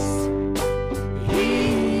confess.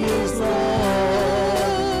 He is Lord.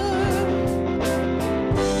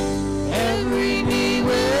 Every knee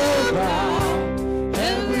will bow,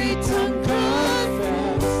 every tongue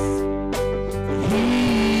confess. He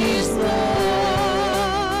is Lord.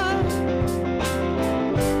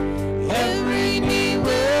 Every knee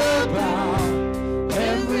will bow,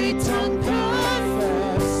 every tongue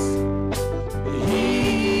confess. He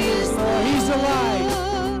is Lord. He's the light.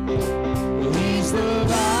 He's the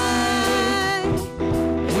light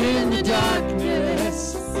in the darkness.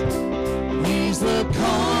 He's the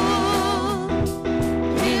calm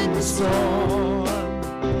in the storm.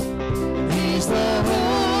 He's the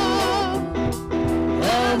hope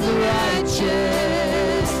of the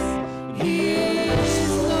righteous. He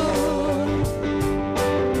is Lord.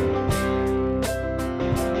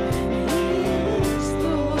 He is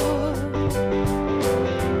Lord.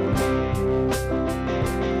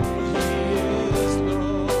 He is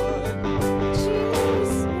Lord.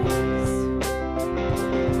 Jesus.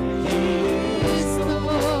 He is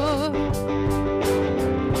Lord.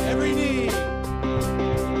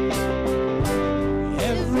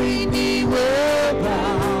 Every knee will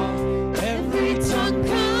bow, every tongue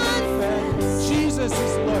confess. Jesus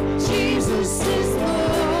is Lord. Jesus is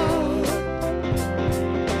Lord.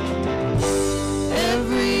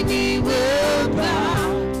 Every knee will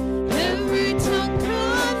bow, every tongue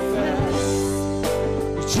confess.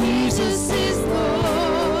 Jesus is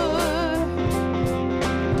Lord.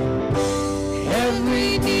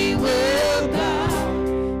 Every knee will bow,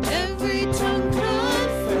 every tongue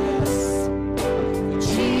confess.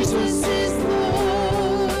 Jesus is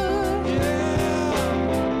Lord.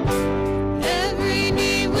 Every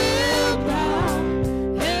knee will bow,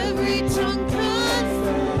 every tongue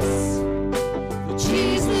confess.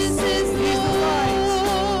 Jesus is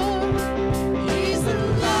Lord. He's the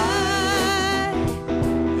light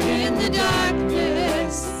in the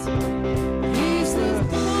darkness. He's the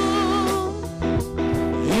calm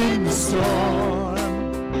in the storm.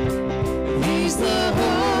 He's the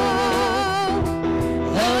hope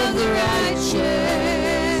of the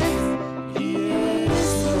righteous. He is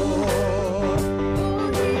Lord. Oh,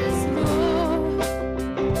 He is Lord.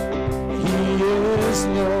 He is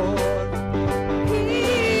Lord. He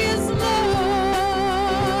is Lord.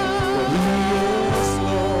 He is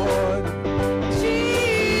Lord.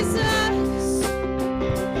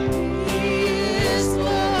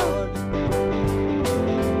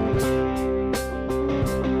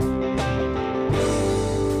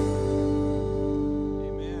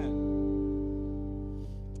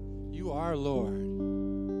 our Lord.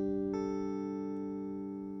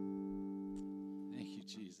 Thank you,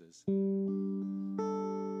 Jesus.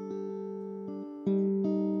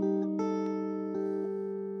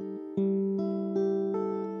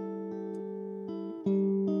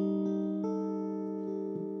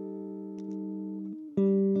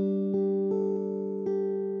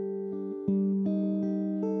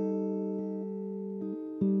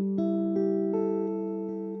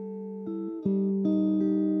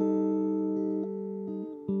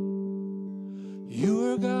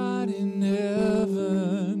 You are God in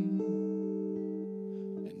heaven,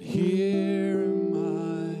 and here am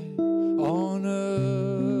I on earth.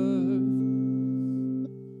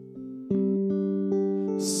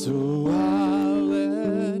 So I'll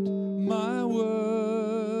let my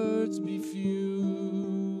words be few.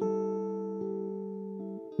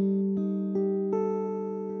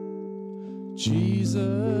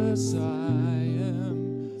 Jesus, I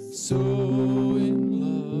am so in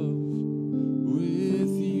love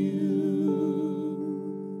with you,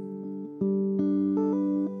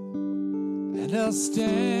 and I'll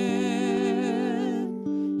stand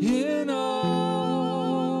in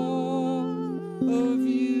awe of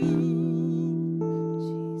you.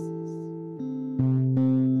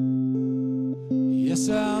 Yes,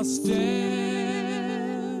 I'll stand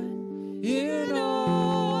in awe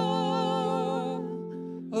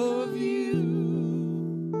of you.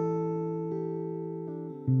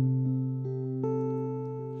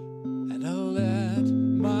 And I'll let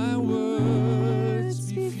my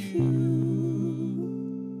words be few.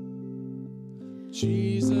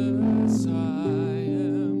 Jesus, I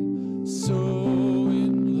am so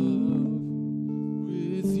in love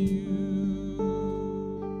with you.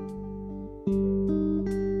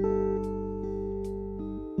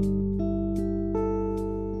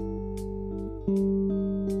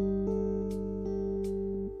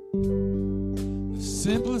 The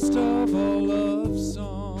simplest of all love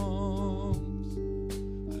songs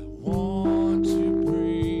I want to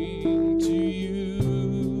bring to you.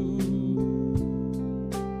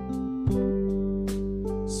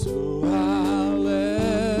 So I'll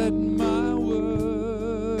let my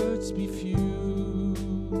words be few.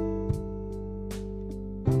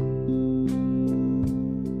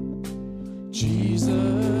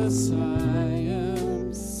 Jesus, I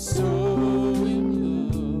am so in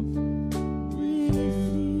love with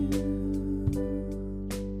you.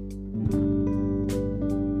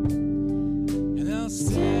 And I'll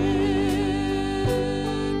stand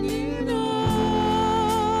in awe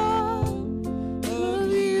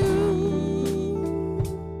of you.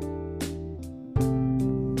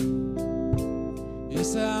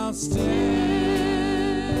 Yes, I'll stand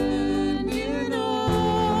in awe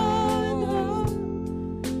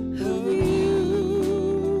of you.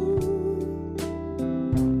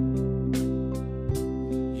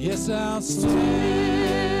 Yes, I'll stand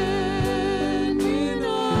in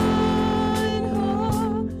awe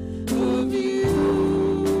of you.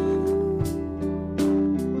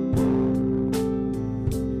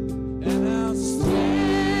 And I'll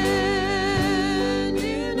stand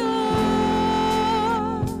in awe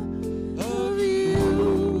of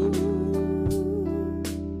you.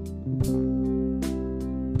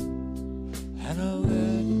 And I'll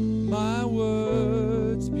let my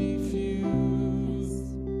words be few.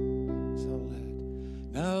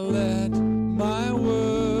 Now let my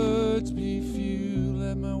words be few,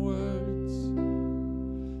 let my words,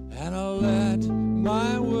 and I'll let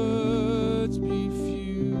my words be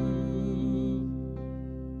few.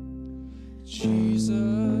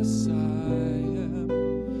 Jesus, I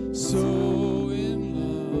am so in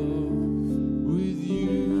love with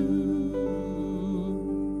you.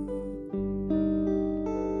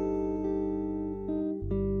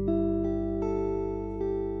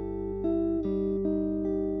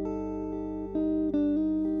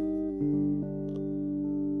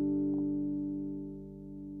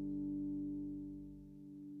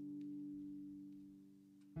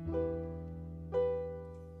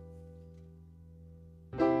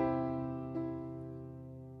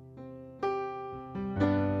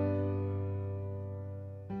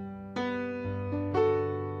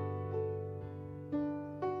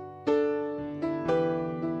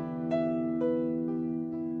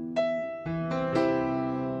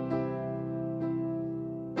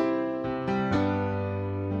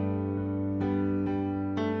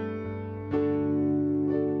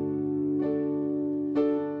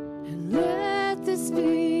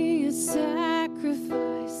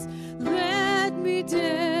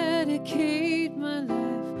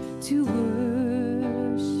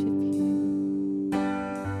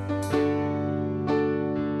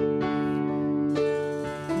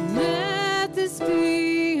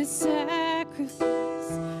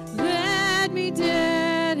 let me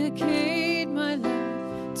dedicate my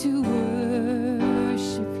life to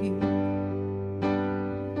worship you.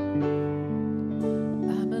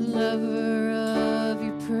 I'm a lover of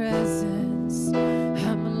your presence.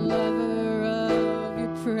 I'm a lover of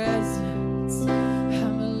your presence.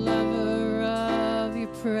 I'm a lover of your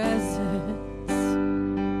presence.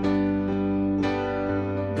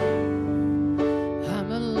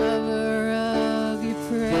 I'm a lover of your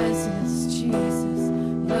presence, Jesus.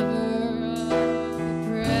 Lover of your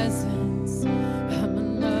presence. I'm a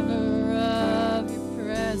lover of your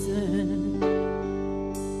presence.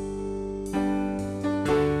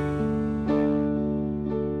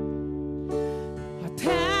 Our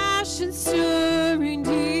passion stirring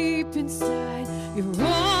deep inside. You're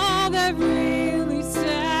all that really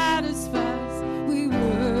satisfies. We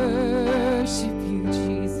worship you,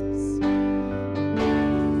 Jesus.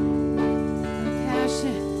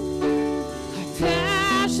 Our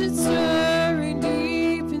passion stirring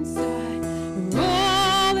deep inside. You're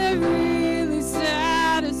all that really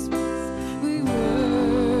satisfies. We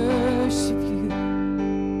worship you.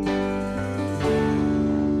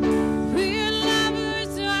 We're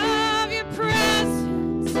lovers of your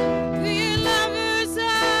presence. We're lovers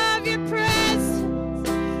of your presence.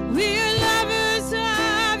 We're lovers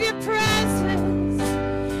of your presence.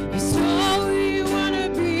 It's all we want to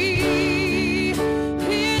be.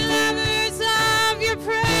 We're lovers of your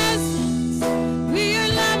presence. We're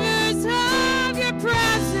lovers of your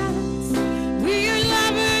presence. We're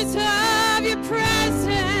lovers of your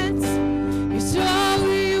presence. It's all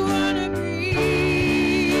we want to be.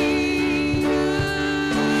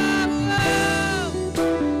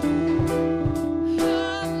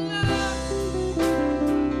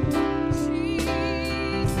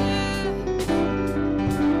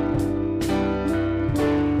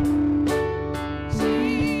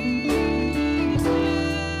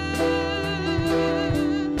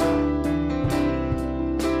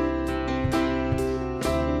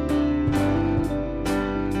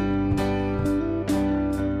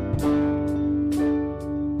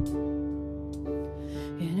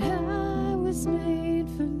 And I was made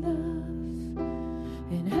for love.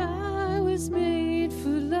 And I was made for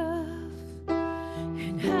love.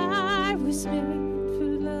 And I was made for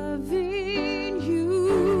loving you.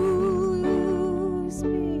 Was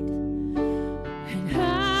made. And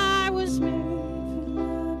I was made for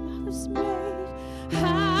love.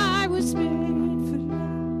 I was made for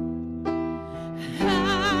love.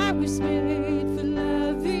 I was made for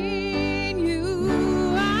loving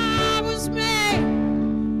you. I was made.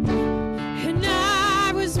 And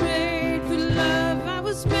I was made for love. I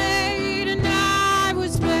was made, and I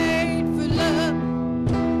was made for love.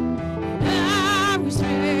 And I was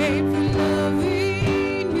made for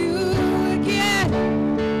loving you again.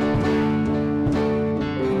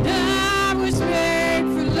 And I was made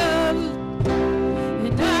for love.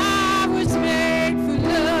 And I was made for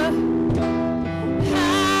love.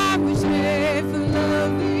 I was made for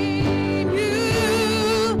loving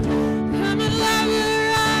you. I'm a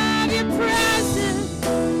lover of your presence.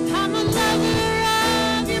 I'm a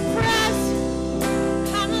lover of your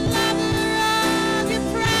presence. I'm a lover of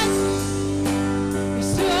your presence.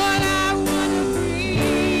 It's all I want to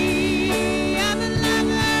be. I'm a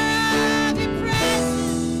lover of your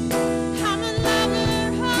presence. I'm a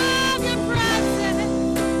lover of your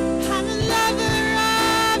presence. I'm a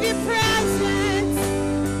lover of your presence.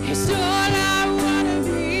 It's all I want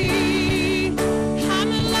to be.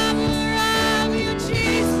 I'm a lover of you,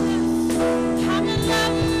 Jesus. I'm a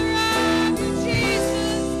lover of you,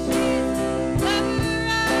 Jesus. Lover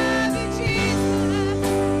of you, Jesus.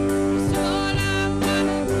 It's all I want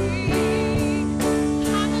to be.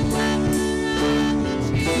 I'm a lover of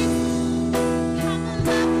you, Jesus. I'm a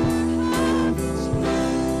lover of you,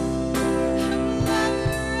 Jesus. I'm a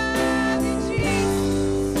lover of you,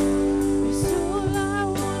 Jesus. It's all I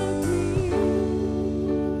want to be.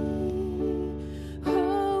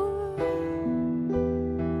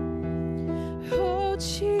 Oh,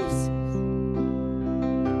 Jesus.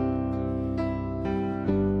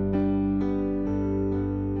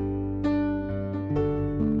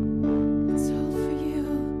 It's all for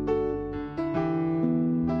you.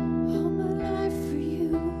 All my life for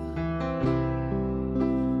you.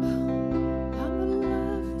 I'm in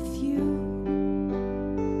love with you.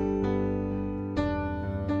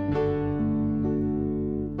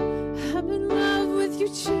 I'm in love with you,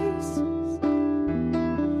 Jesus.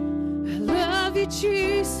 I love you,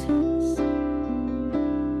 Jesus.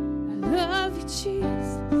 I love you,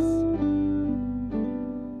 Jesus.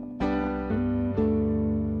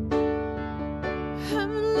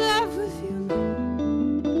 I'm in love with you.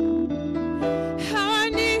 How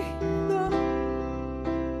I need you, Lord.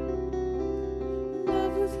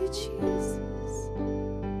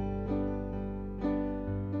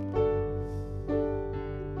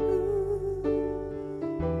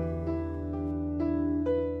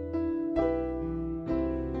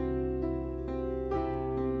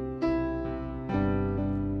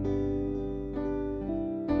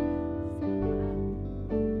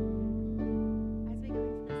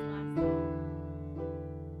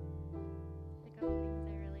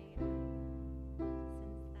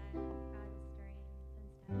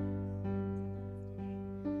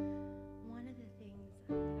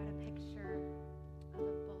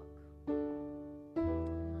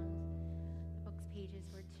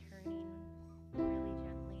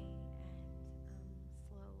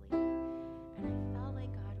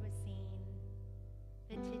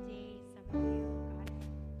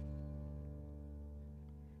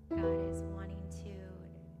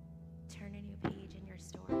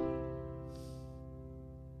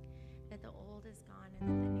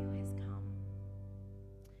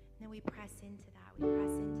 into that. We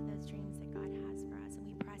press into those dreams that God has for us, and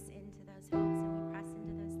we press into those hopes, and we press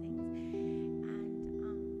into those things. And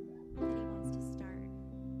that He wants to start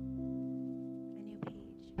a new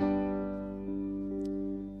page.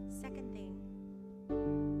 Second thing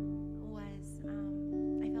was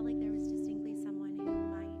I felt like there was distinctly someone who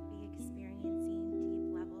might be experiencing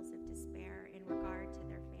deep levels of despair in regard to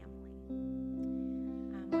their family.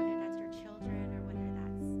 Whether that's your children or whether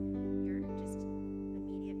that's your just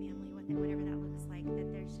immediate family, whatever that looks like,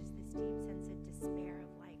 that there's just this deep sense of despair of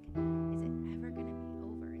like, is it ever going to be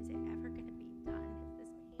over? Is it ever going to be done? Is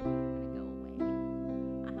this pain ever going to go away?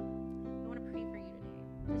 I want to pray for you today.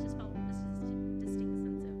 I just felt this distinct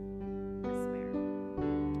sense of despair.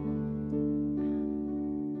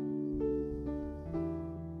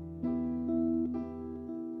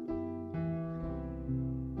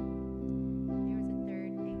 There was a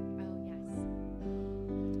third thing. Oh, yes.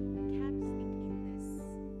 I kept thinking this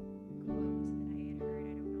quote that I had heard.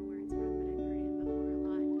 I don't know where it's from, but I've heard it before a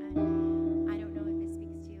lot. And I don't know if this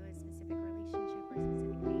speaks to a specific relationship or a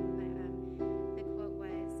specific thing, but the quote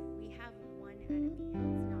was, "We have one enemy, and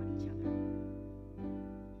it's not each other."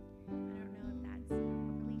 I don't know if that's a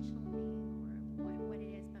relational thing or what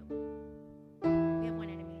it is, but we have one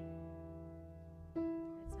enemy, and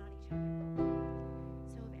it's not each other.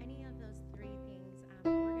 So if any of those three things,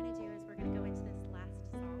 what we're going to do is we're going to go into this last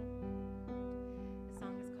song. The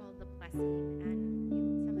song is called "The Blessing,"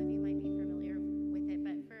 and some of you might be familiar with it,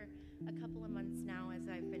 but for a couple of months now, as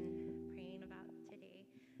I've been praying about today,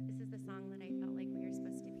 this is the song that I felt like we were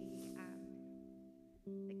supposed to be,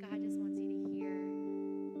 that God just wants you to hear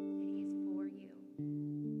that He is for you,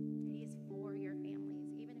 that He is for your families,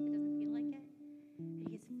 even if it doesn't feel like it, that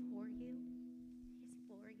He is for you, He is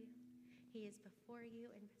for you. He is before you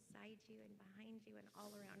and beside you and behind you and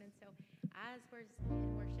all around. And so as we're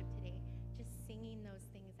in worship today, just singing those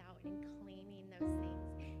things out and claiming those things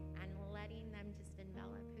and letting them just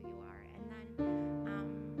envelop who you are. And then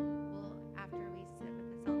we'll, after we sit with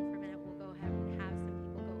the song for a minute, we'll go ahead and have some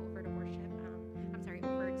people go over to worship.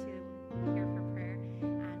 Over to here for prayer,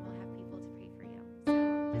 and we'll have people to pray for you. So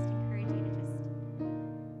just encourage you to just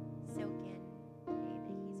soak in today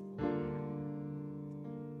that He's for you.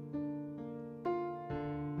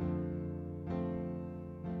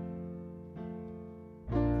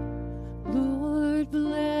 Lord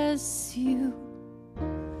bless you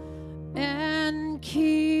and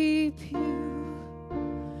keep you,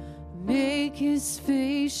 make His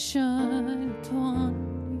face shine upon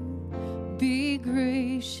you, be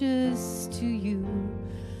gracious to you.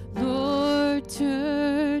 Lord,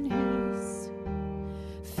 turn His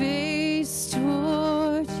face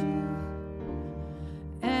toward you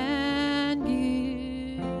and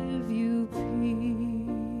give you peace.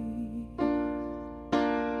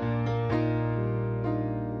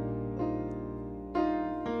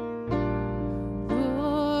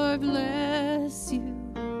 Lord bless you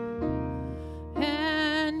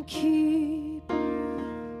and keep you,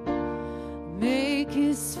 make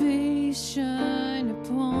His face shine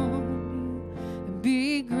upon you and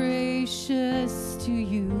be gracious to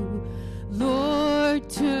you. Lord,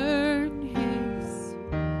 turn His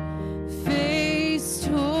face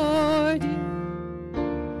toward you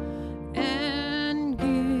and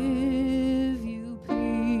give you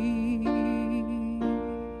peace.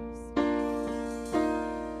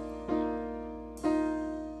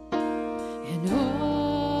 And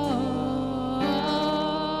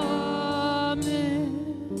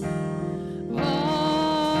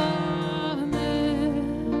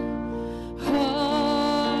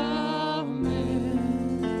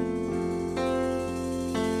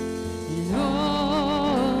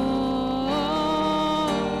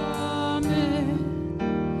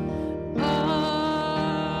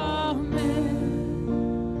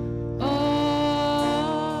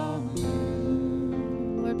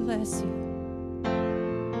Lord bless you.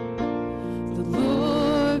 The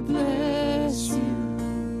Lord bless you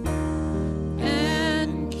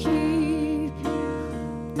and keep you,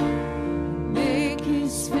 make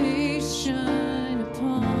His face shine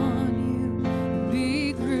upon you, and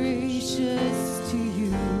be gracious to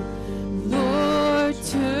you. Lord,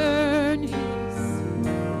 turn His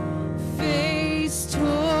face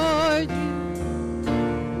toward you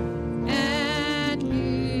and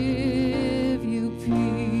give you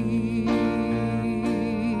peace.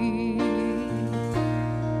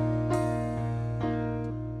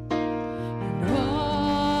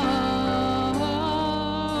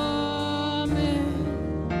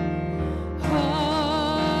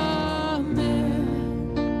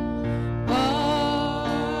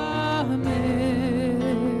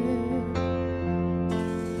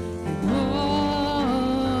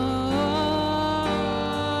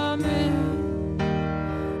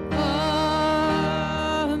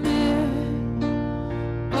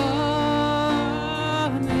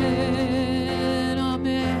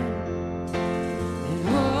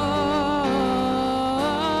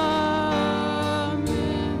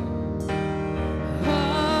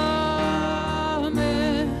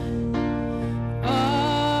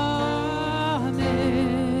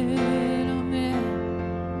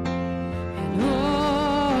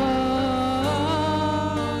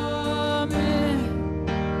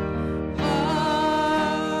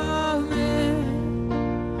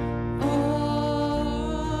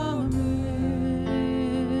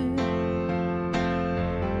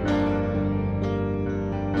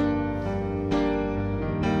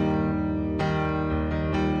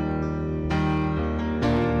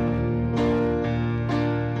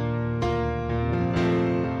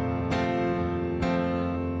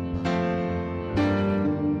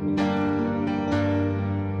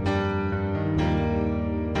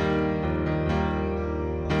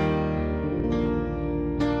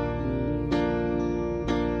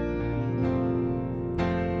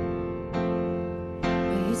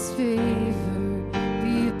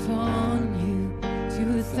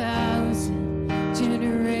 1,000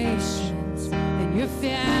 generations, and your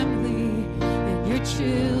family, and your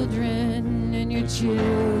children, and your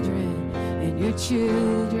children, and your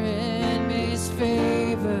children. May His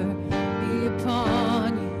favor be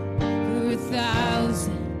upon you for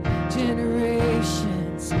 1,000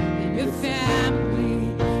 generations, and your family,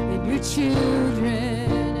 and your children,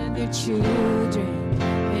 and your children,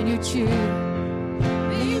 and your children.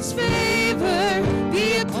 May His favor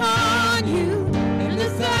be upon you and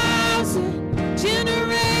 1,000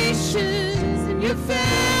 generations, and your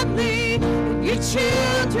family, and your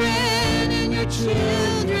children, and your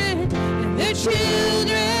children, and their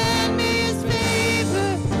children. May His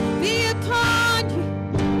favor be upon you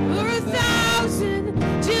for 1,000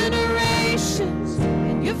 generations,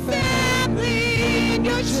 and your family, and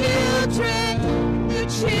your children, your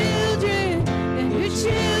children, and your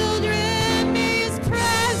children. May His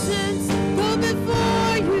presence go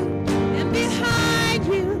before you and behind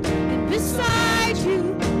you and beside you,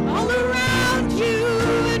 all around you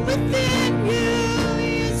and within you.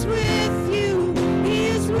 He is with you. He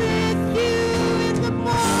is with you in the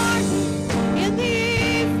morning, in the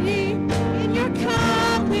evening, in your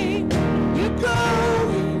coming, your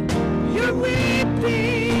going, your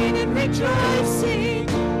weeping and rejoicing.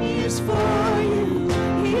 He is for you.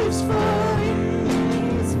 He is for you. He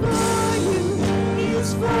is for you. He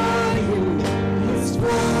is for you. He is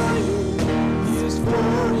for you. He is for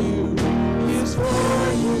you. He is for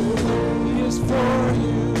you. He is for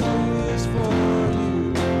you. He is for you.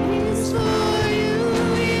 He is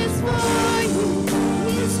for you.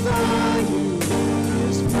 He is for you. He is for you. He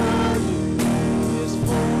is for you. He is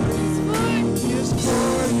for you. He is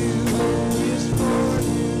for you. He is for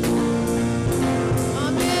you.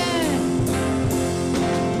 Amen.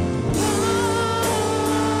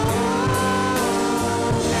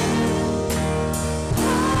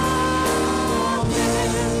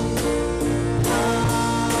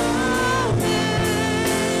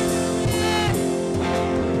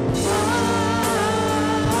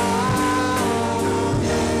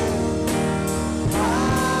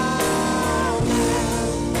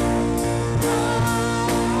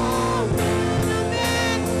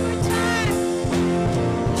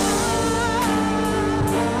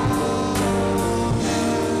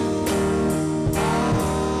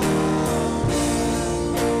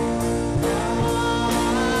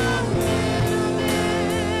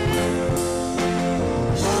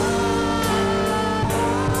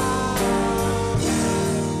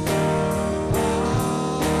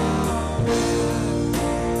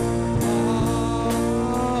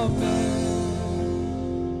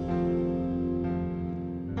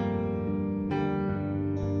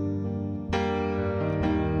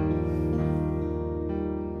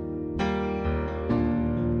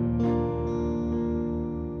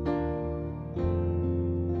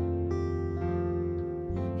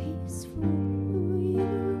 He's for you.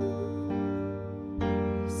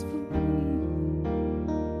 He's for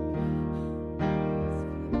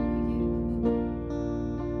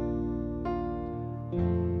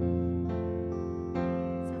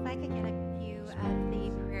So if I could get a few of the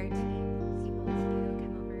prayer team people to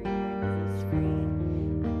come over here and this is free,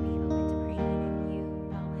 be open to praying. If you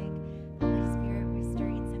felt like the Holy Spirit was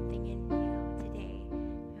stirring something in you today, I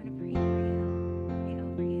want to pray for you, pray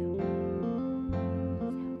over you.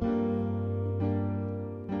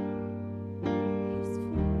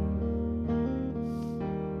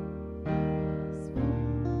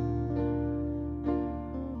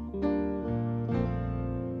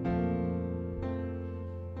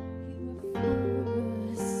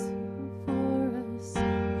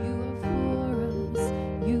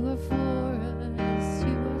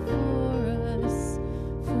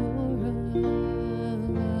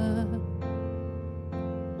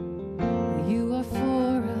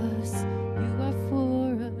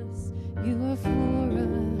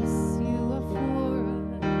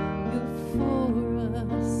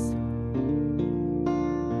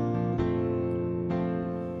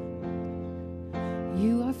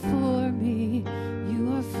 You are for me, you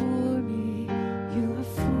are for me, you are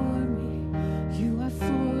for me, you are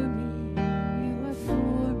for me, you are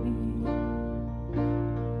for me.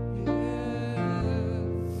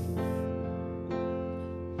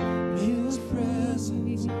 His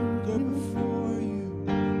presence go before you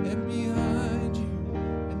and behind you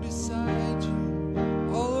and beside you,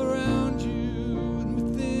 all around you and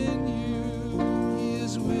within you. He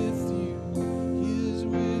is with you. He is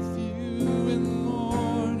with you in the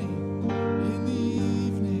morning, in the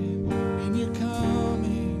evening, in your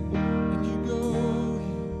coming and your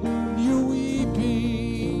going, in your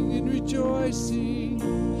weeping and rejoicing.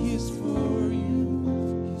 He is for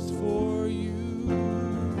you. He's for you.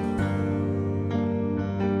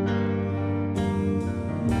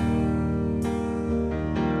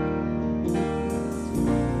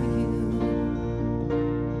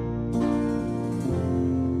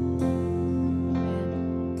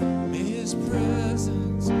 His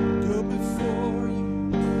presence go before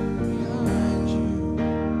you, behind you,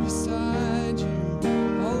 beside you,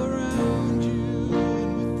 all around you,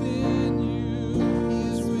 and within you. He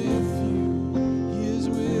is with you. He is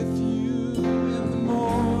with you in the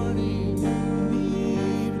morning, in the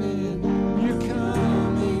evening. You're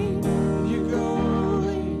coming, you're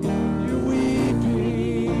going, you're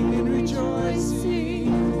weeping and rejoicing.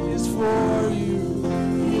 He is for you.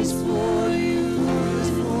 He is for you. He is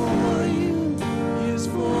for you. He is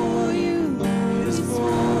for you. He is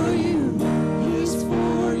for you. He is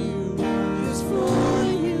for you. He is for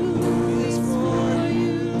you. He is for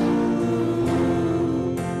you.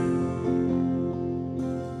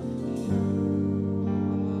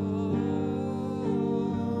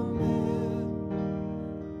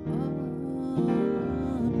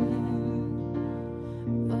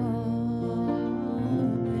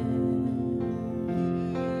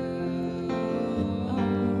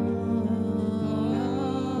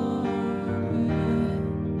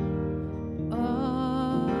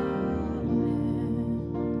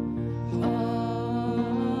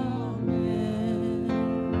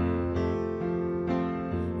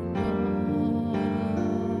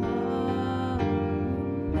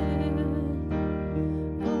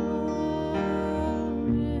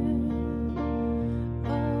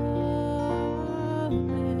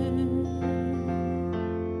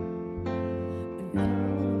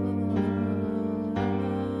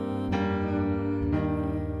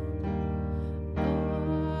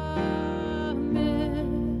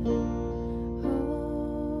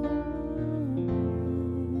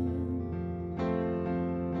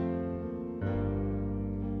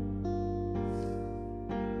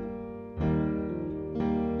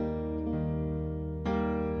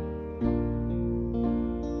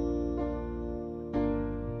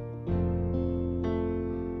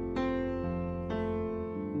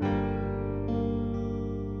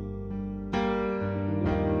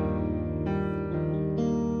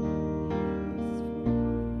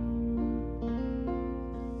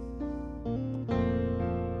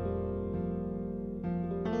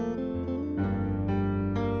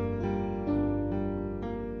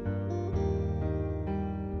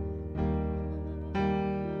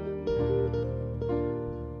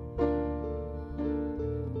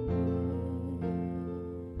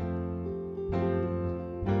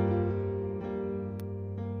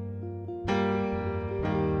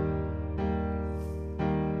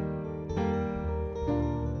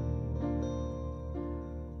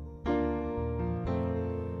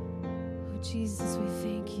 Jesus, we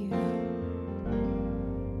thank you.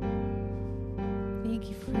 Thank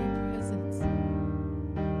you for your presence.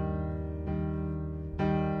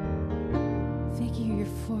 Thank you,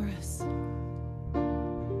 you're for us.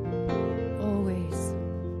 Always.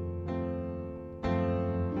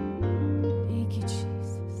 Thank you,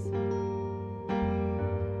 Jesus.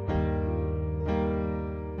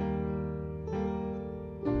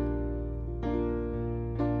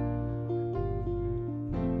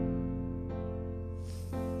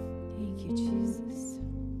 Thank you, Jesus.